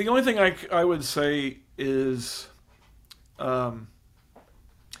 the only thing I would say is, let's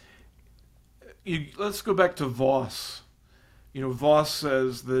go back to Voss. You know, Voss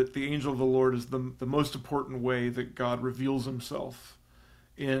says that the angel of the Lord is the most important way that God reveals himself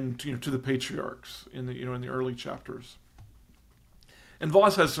to the patriarchs in the early chapters. And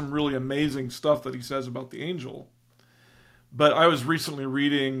Voss has some really amazing stuff that he says about the angel. But I was recently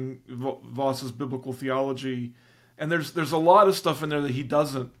reading Voss's biblical theology, and there's a lot of stuff in there that he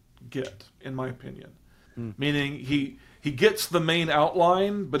doesn't get, in my opinion. Meaning he gets the main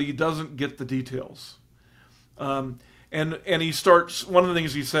outline, but he doesn't get the details. And he starts. One of the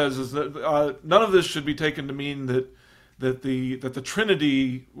things he says is that none of this should be taken to mean that the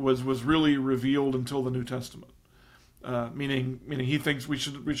Trinity was really revealed until the New Testament. Meaning he thinks we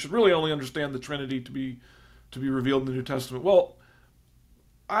should really only understand the Trinity to be revealed in the New Testament. Well,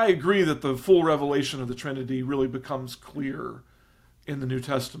 I agree that the full revelation of the Trinity really becomes clear in the New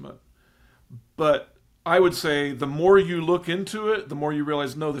Testament. But I would say the more you look into it, the more you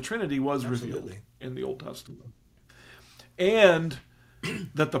realize, no, the Trinity was revealed in the Old Testament. And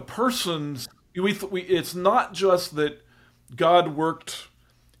that the persons, it's not just that God worked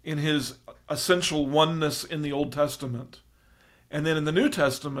in his essential oneness in the Old Testament, and then in the New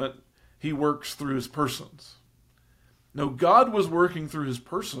Testament, he works through his persons. No, God was working through his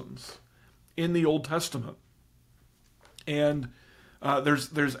persons in the Old Testament. And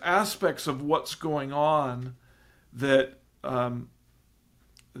there's aspects of what's going on that are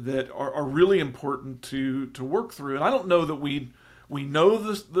really important to work through. And I don't know that we know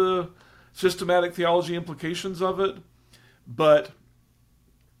the systematic theology implications of it, but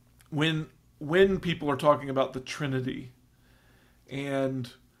when people are talking about the Trinity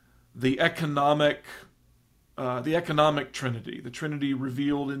and the economic Trinity, the Trinity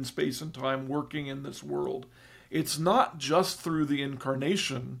revealed in space and time, working in this world, it's not just through the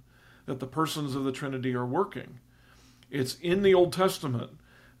incarnation that the persons of the Trinity are working. It's in the Old Testament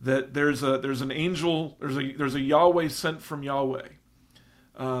that there's an angel, there's a Yahweh sent from Yahweh,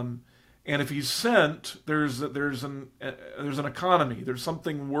 and if he's sent, there's an economy, there's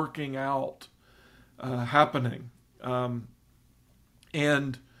something working out, happening, and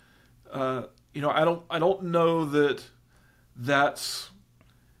I don't know that's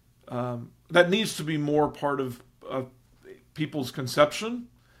that needs to be more part of people's conception,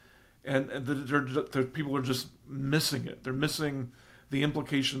 and that people are just missing it. They're missing the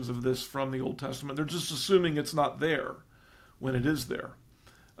implications of this from the Old Testament. They're just assuming it's not there when it is there.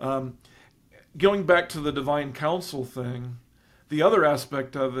 Going back to the divine counsel thing, the other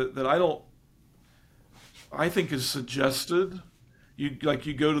aspect of it that I think is suggested, you go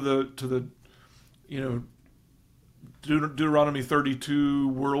to the Deuteronomy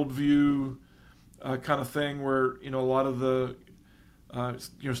 32 worldview kind of thing, where a lot of the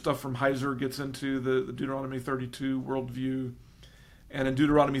stuff from Heiser gets into the Deuteronomy 32 worldview. And in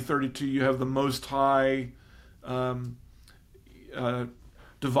Deuteronomy 32, you have the Most High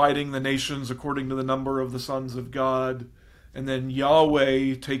dividing the nations according to the number of the sons of God, and then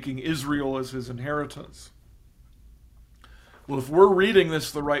Yahweh taking Israel as his inheritance. Well, if we're reading this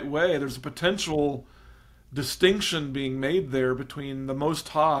the right way, there's a potential distinction being made there between the Most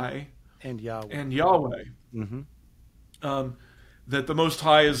High And Yahweh. and Yahweh. That the Most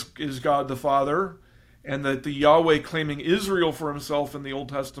High is God the Father, and that the Yahweh claiming Israel for himself in the Old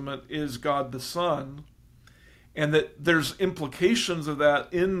Testament is God the Son, and that there's implications of that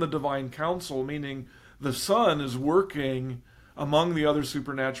in the divine council, meaning the Son is working among the other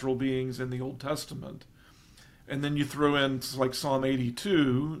supernatural beings in the Old Testament. And then you throw in like Psalm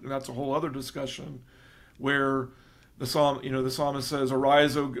 82, and that's a whole other discussion, where the psalmist says,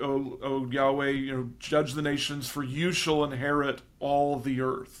 "Arise, O Yahweh, judge the nations, for you shall inherit all the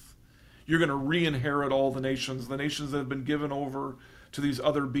earth." You're going to re-inherit all the nations that have been given over to these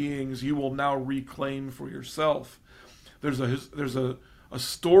other beings. You will now reclaim for yourself. There's a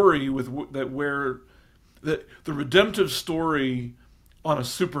story where the redemptive story on a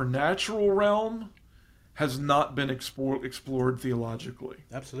supernatural realm has not been explored theologically.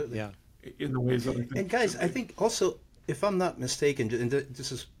 Absolutely. Yeah. In the ways that I think. And guys, I think also, if I'm not mistaken, and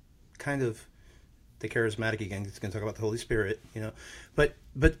this is kind of the charismatic again. It's going to talk about the Holy Spirit, but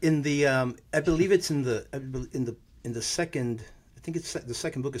in the I believe it's in the second. I think it's the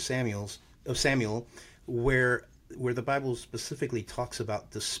second book of Samuel, where the Bible specifically talks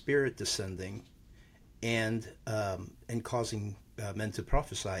about the Spirit descending, and causing men to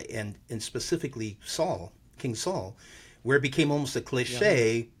prophesy, and specifically King Saul, where it became almost a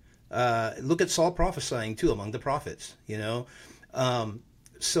cliche. Yeah. Look at Saul prophesying too among the prophets,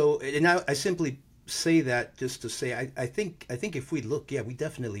 So, and I simply say that just to say, I think if we look, we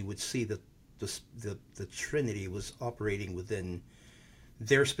definitely would see that the Trinity was operating within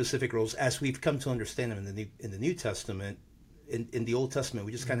their specific roles as we've come to understand them in the New Testament. In the Old Testament,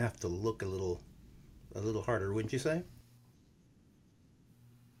 we just kind of have to look a little harder, wouldn't you say?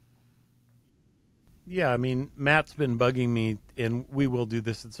 Yeah, I mean, Matt's been bugging me, and we will do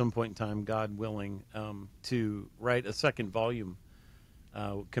this at some point in time, God willing, to write a second volume,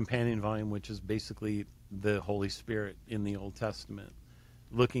 companion volume, which is basically the Holy Spirit in the Old Testament,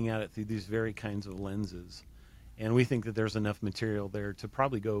 looking at it through these very kinds of lenses. And we think that there's enough material there to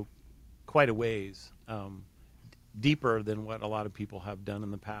probably go quite a ways deeper than what a lot of people have done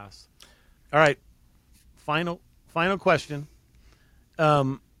in the past. All right, final question.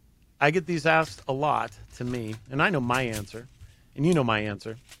 I get these asked a lot to me, and I know my answer, and you know my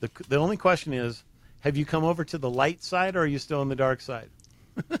answer. The only question is, have you come over to the light side, or are you still on the dark side?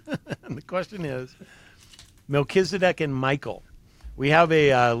 And the question is, Melchizedek and Michael. We have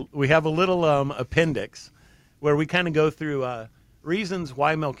a little appendix where we kind of go through reasons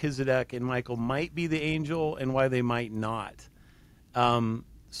why Melchizedek and Michael might be the angel and why they might not.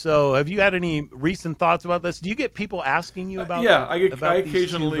 So have you had any recent thoughts about this? Do you get people asking you about I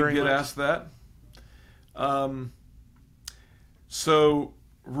occasionally get asked that. So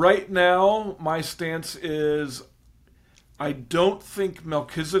right now, my stance is I don't think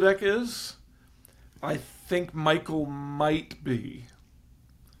Melchizedek is. I think Michael might be.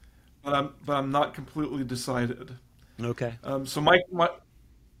 But I'm not completely decided. Okay. So Mike.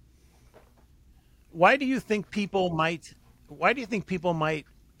 Why do you think people might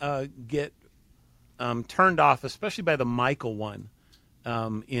get turned off, especially by the Michael one,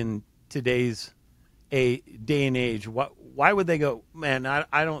 in today's day and age? Why would they go, man?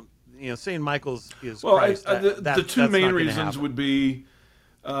 I don't, saying Michael's is Christ. The two main reasons would be,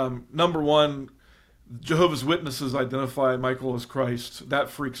 number one, Jehovah's Witnesses identify Michael as Christ. That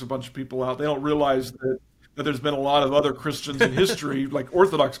freaks a bunch of people out. They don't realize that there's been a lot of other Christians in history, like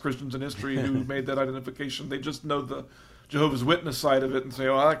Orthodox Christians in history, who made that identification. They just know the Jehovah's Witness side of it and say,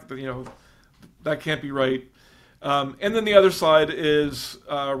 that can't be right. And then the other side is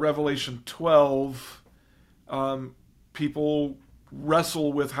Revelation 12. People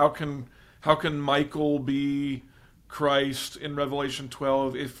wrestle with how can Michael be Christ in Revelation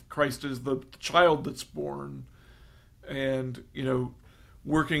 12 if Christ is the child that's born, and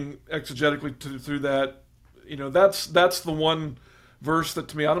working exegetically through that. That's the one verse that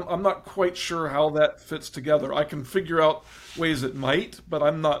to me I'm not quite sure how that fits together. I can figure out ways it might, but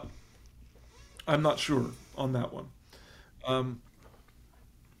I'm not sure on that one.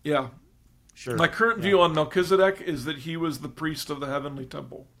 Sure. My current view on Melchizedek is that he was the priest of the heavenly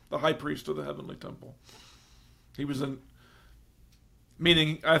temple, the high priest of the heavenly temple. He was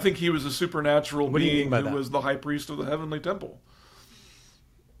meaning I think he was a supernatural being who was the high priest of the heavenly temple.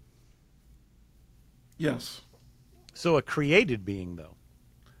 Yes. So a created being, though.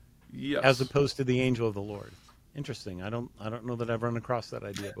 Yes. As opposed to the angel of the Lord. Interesting. I don't know that I've run across that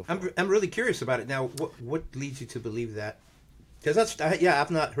idea before. I'm really curious about it now. What leads you to believe that? Because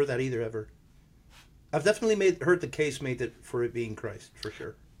I've not heard that either ever. I've definitely heard the case made that for it being Christ, for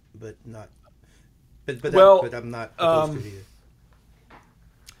sure, but not. But I'm not opposed to it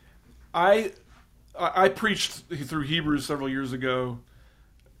either. I preached through Hebrews several years ago.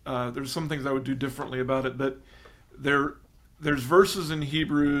 There's some things I would do differently about it, but there's verses in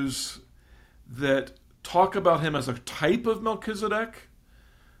Hebrews that talk about him as a type of Melchizedek,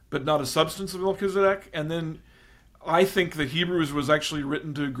 but not a substance of Melchizedek. And then I think that Hebrews was actually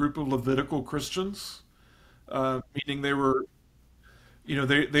written to a group of Levitical Christians, meaning they were,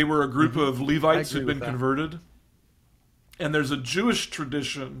 they were a group of Levites who'd been converted. And there's a Jewish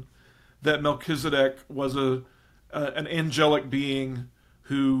tradition that Melchizedek was an angelic being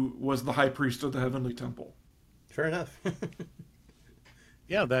who was the high priest of the heavenly temple. Fair enough.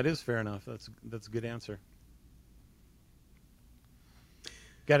 Yeah, that is fair enough. That's a good answer.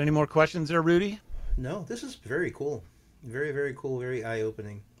 Got any more questions there, Rudy? No, this is very cool. Very, very cool. Very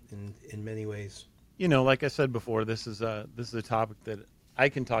eye-opening in many ways. Like I said before, this is a topic that I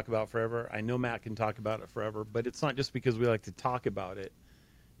can talk about forever. I know Matt can talk about it forever, but it's not just because we like to talk about it.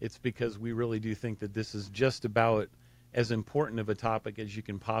 It's because we really do think that this is just about as important of a topic as you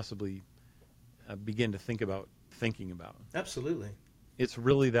can possibly begin to thinking about. Absolutely. It's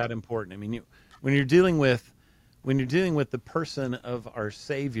really that important. I mean, when you're dealing with the person of our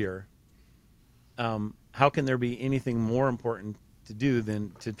Savior, how can there be anything more important to do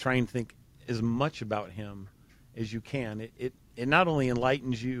than to try and think as much about him as you can? It not only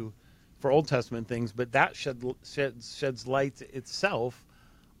enlightens you for Old Testament things, but that sheds light itself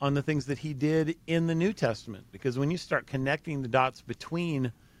on the things that he did in the New Testament. Because when you start connecting the dots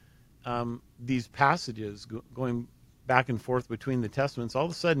between these passages, going back and forth between the Testaments, all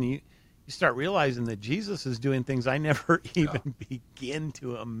of a sudden you start realizing that Jesus is doing things I never even begin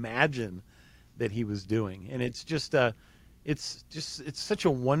to imagine that he was doing. And it's just it's such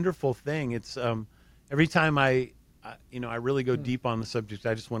a wonderful thing. It's every time I really go deep on the subject,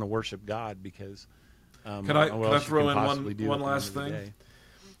 I just want to worship God because can I throw in one last thing?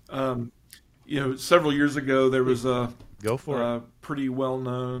 Several years ago there was a pretty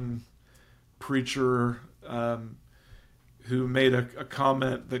well-known preacher who made a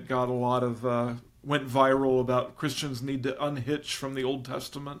comment that got a lot of went viral about Christians need to unhitch from the Old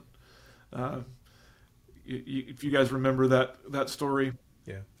Testament. If you guys remember that story,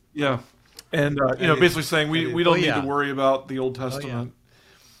 yeah, and basically saying we don't need to worry about the Old Testament.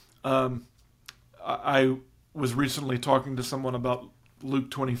 I was recently talking to someone about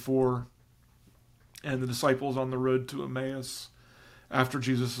Luke 24 and the disciples on the road to Emmaus after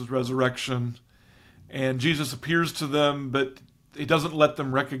Jesus' resurrection. And Jesus appears to them, but he doesn't let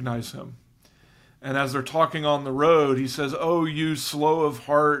them recognize him. And as they're talking on the road, he says, "Oh, you slow of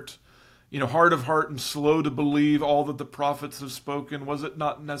heart, hard of heart and slow to believe all that the prophets have spoken. Was it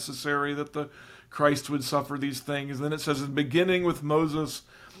not necessary that the Christ would suffer these things?" And then it says, "In beginning with Moses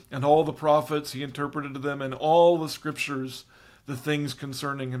and all the prophets, he interpreted to them in all the scriptures the things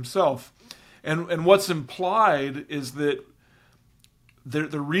concerning himself." And what's implied is that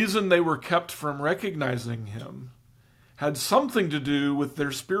the reason they were kept from recognizing him had something to do with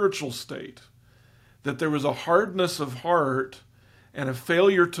their spiritual state. That there was a hardness of heart and a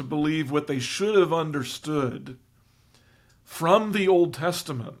failure to believe what they should have understood from the Old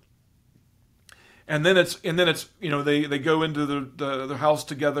Testament. And then it's they go into the house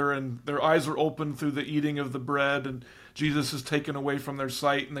together and their eyes are opened through the eating of the bread, and Jesus is taken away from their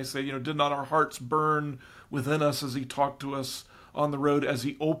sight, and they say, "Did not our hearts burn within us as he talked to us on the road, as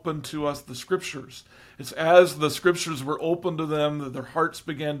he opened to us the scriptures?" It's as the scriptures were opened to them that their hearts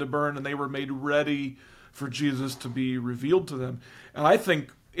began to burn and they were made ready for Jesus to be revealed to them. And I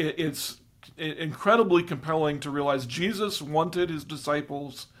think it's incredibly compelling to realize Jesus wanted his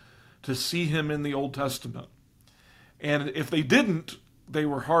disciples to see him in the Old Testament. And if they didn't, they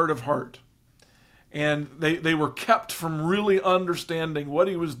were hard of heart. And they were kept from really understanding what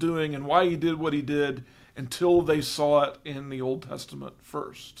he was doing and why he did what he did until they saw it in the Old Testament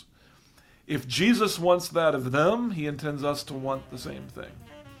first. If Jesus wants that of them, he intends us to want the same thing.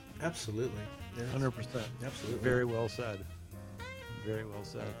 Absolutely. Yes. 100%. Absolutely. Very well said. Very well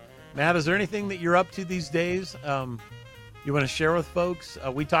said. Matt, is there anything that you're up to these days you want to share with folks?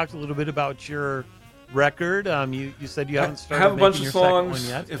 We talked a little bit about your record. You said you haven't started making making your second songs.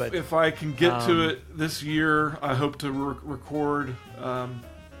 one yet. If I can get to it this year, I hope to record.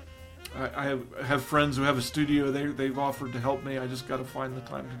 I have friends who have a studio. They've offered to help me. I just got to find the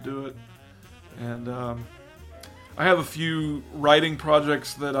time to do it. And I have a few writing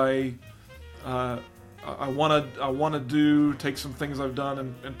projects that I want to do. Take some things I've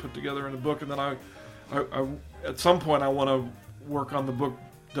done and put together in a book. And then I at some point I want to work on the book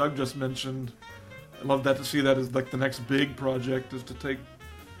Doug just mentioned, I love that to see that as like the next big project is to take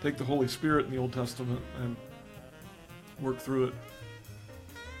the Holy Spirit in the Old Testament and work through it.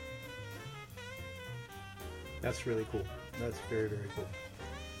 That's really cool. That's very, very cool.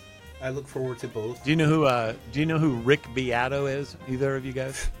 I look forward to both. Do you know who Rick Beato is? Either of you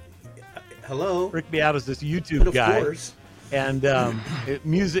guys? Hello. Rick Beato is this YouTube But of guy. course. And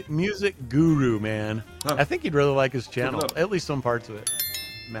music guru, man. Huh. I think you'd really like his channel, Look it up. at least some parts of it,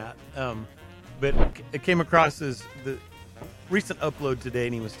 Matt. But it came across as the recent upload today,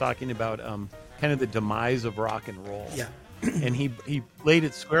 and he was talking about kind of the demise of rock and roll. Yeah. And he laid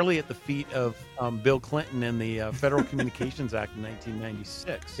it squarely at the feet of Bill Clinton and the Federal Communications Act in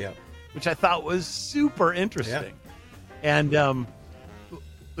 1996. Yeah. Which I thought was super interesting. Yeah. And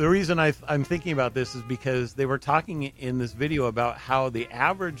the reason I'm thinking about this is because they were talking in this video about how the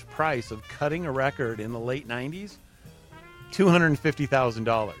average price of cutting a record in the late 90s,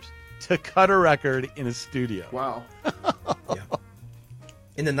 $250,000 to cut a record in a studio. Wow. Yeah.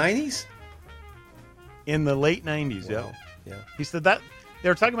 In the 90s? In the late 90s, Wow. yeah. Yeah. He said that they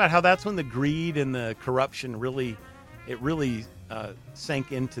were talking about how that's when the greed and the corruption really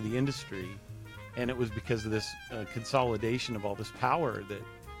sank into the industry, and it was because of this consolidation of all this power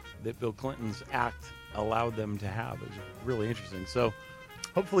that Bill Clinton's act allowed them to have. It was really interesting. So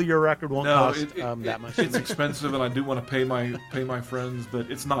hopefully your record won't cost that much. It's expensive, and I do want to pay my friends, but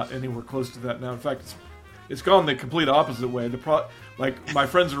it's not anywhere close to that now. In fact, it's gone the complete opposite way. Like my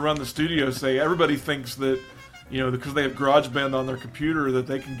friends who run the studio say, everybody thinks that, because they have GarageBand on their computer, that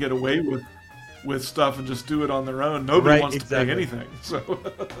they can get away with stuff and just do it on their own. Nobody wants to pay anything. So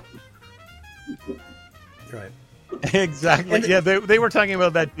Right. Exactly. And yeah, they were talking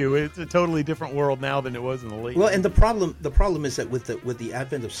about that too. It's a totally different world now than it was in the late. Well, and the problem is that with the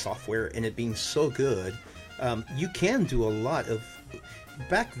advent of software and it being so good, you can do a lot of.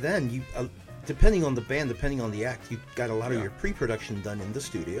 Back then, you depending on the band, depending on the act, you got a lot of your pre-production done in the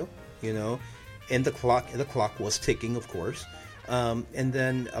studio, and the clock was ticking, of course, and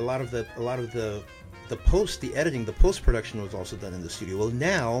then a lot of the editing, the post-production was also done in the studio. Well,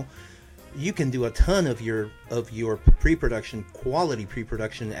 now you can do a ton of your pre-production, quality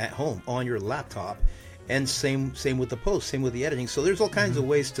pre-production at home on your laptop, and same with the post, same with the editing. So there's all kinds of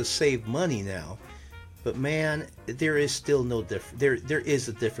ways to save money now. But man, there is still no difference. There is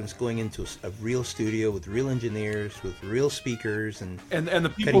a difference going into a real studio with real engineers, with real speakers, and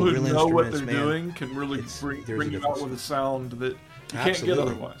the people who know what they're man, doing can really bring you out with a sound that you can't get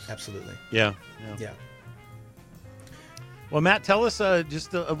otherwise. Absolutely. Yeah. Well, Matt, tell us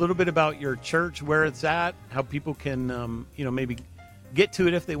just a little bit about your church, where it's at, how people can, maybe get to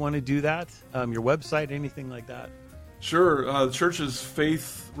it if they want to do that. Your website, anything like that. Sure. The church is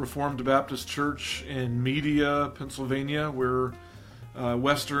Faith Reformed Baptist Church in Media, Pennsylvania. We're a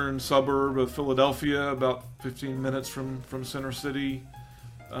western suburb of Philadelphia, about 15 minutes from Center City.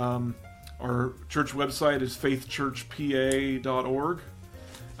 Our church website is faithchurchpa.org.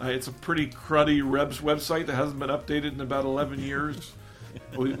 It's a pretty cruddy website that hasn't been updated in about 11 years.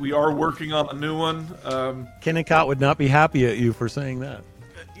 We are working on a new one. Kennicott would not be happy at you for saying that.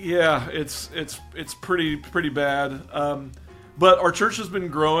 Yeah, it's pretty bad. But our church has been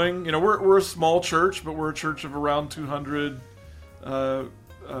growing. We're a small church, but we're a church of around 200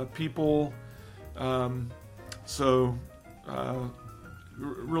 people. So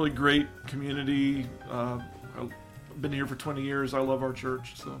really great community. I've been here for 20 years. I love our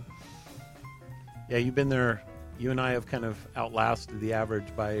church. So yeah, you've been there. You and I have kind of outlasted the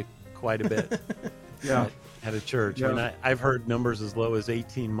average by quite a bit. Yeah. At a church. Yeah. I mean, I've heard numbers as low as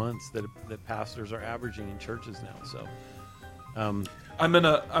 18 months that pastors are averaging in churches now. So, I'm in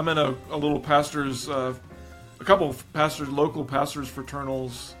a little pastors, a couple of pastors, local pastors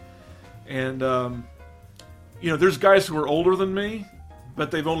fraternals, and there's guys who are older than me,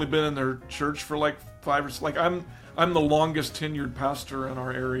 but they've only been in their church for like 5 or 6. Like I'm the longest tenured pastor in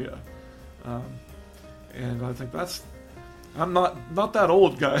our area, and I think I'm not that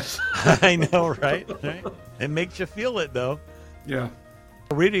old, guys. I know, right? It makes you feel it, though. Yeah.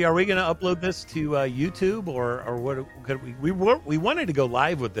 Are we going to upload this to YouTube or what? Could we wanted to go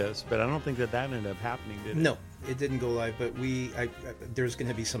live with this, but I don't think that ended up happening, did it? No, it didn't go live. But there's going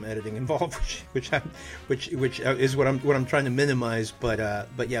to be some editing involved, which is what I'm trying to minimize. But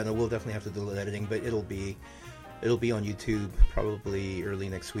yeah, no, we'll definitely have to do editing. But it'll be on YouTube probably early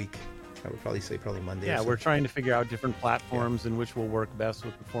next week. I would probably say Monday. Yeah, we're trying to figure out different platforms in which will work best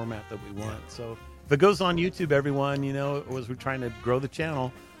with the format that we want. So if it goes on YouTube, everyone, as we're trying to grow the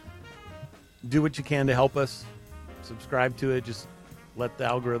channel, do what you can to help us. Subscribe to it. Just let the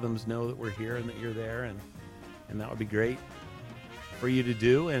algorithms know that we're here and that you're there, and that would be great. for you to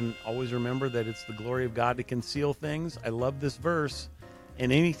do. And always remember that it's the glory of God to conceal things. I love this verse.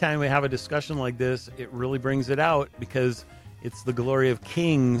 And anytime we have a discussion like this, it really brings it out, because it's the glory of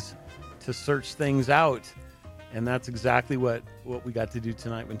kings to search things out. And that's exactly what we got to do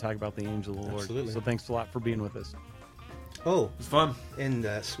tonight when talking about the angel of the Lord. Absolutely. So thanks a lot for being with us. Oh, It's fun. and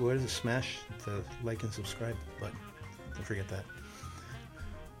what is it? Smash the like and subscribe button. Don't forget that.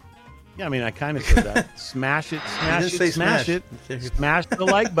 Yeah, I mean, I kind of said that. Smash it, smash didn't it, say smash smash. it. Smash the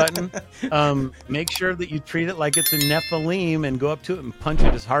like button. Make sure that you treat it like it's a Nephilim and go up to it and punch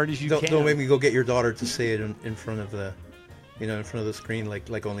it as hard as you can. Don't make me go get your daughter to say it in front of the, in front of the screen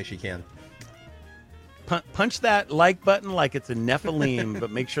like only she can. Punch that like button like it's a Nephilim,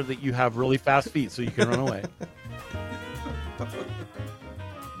 but make sure that you have really fast feet so you can run away.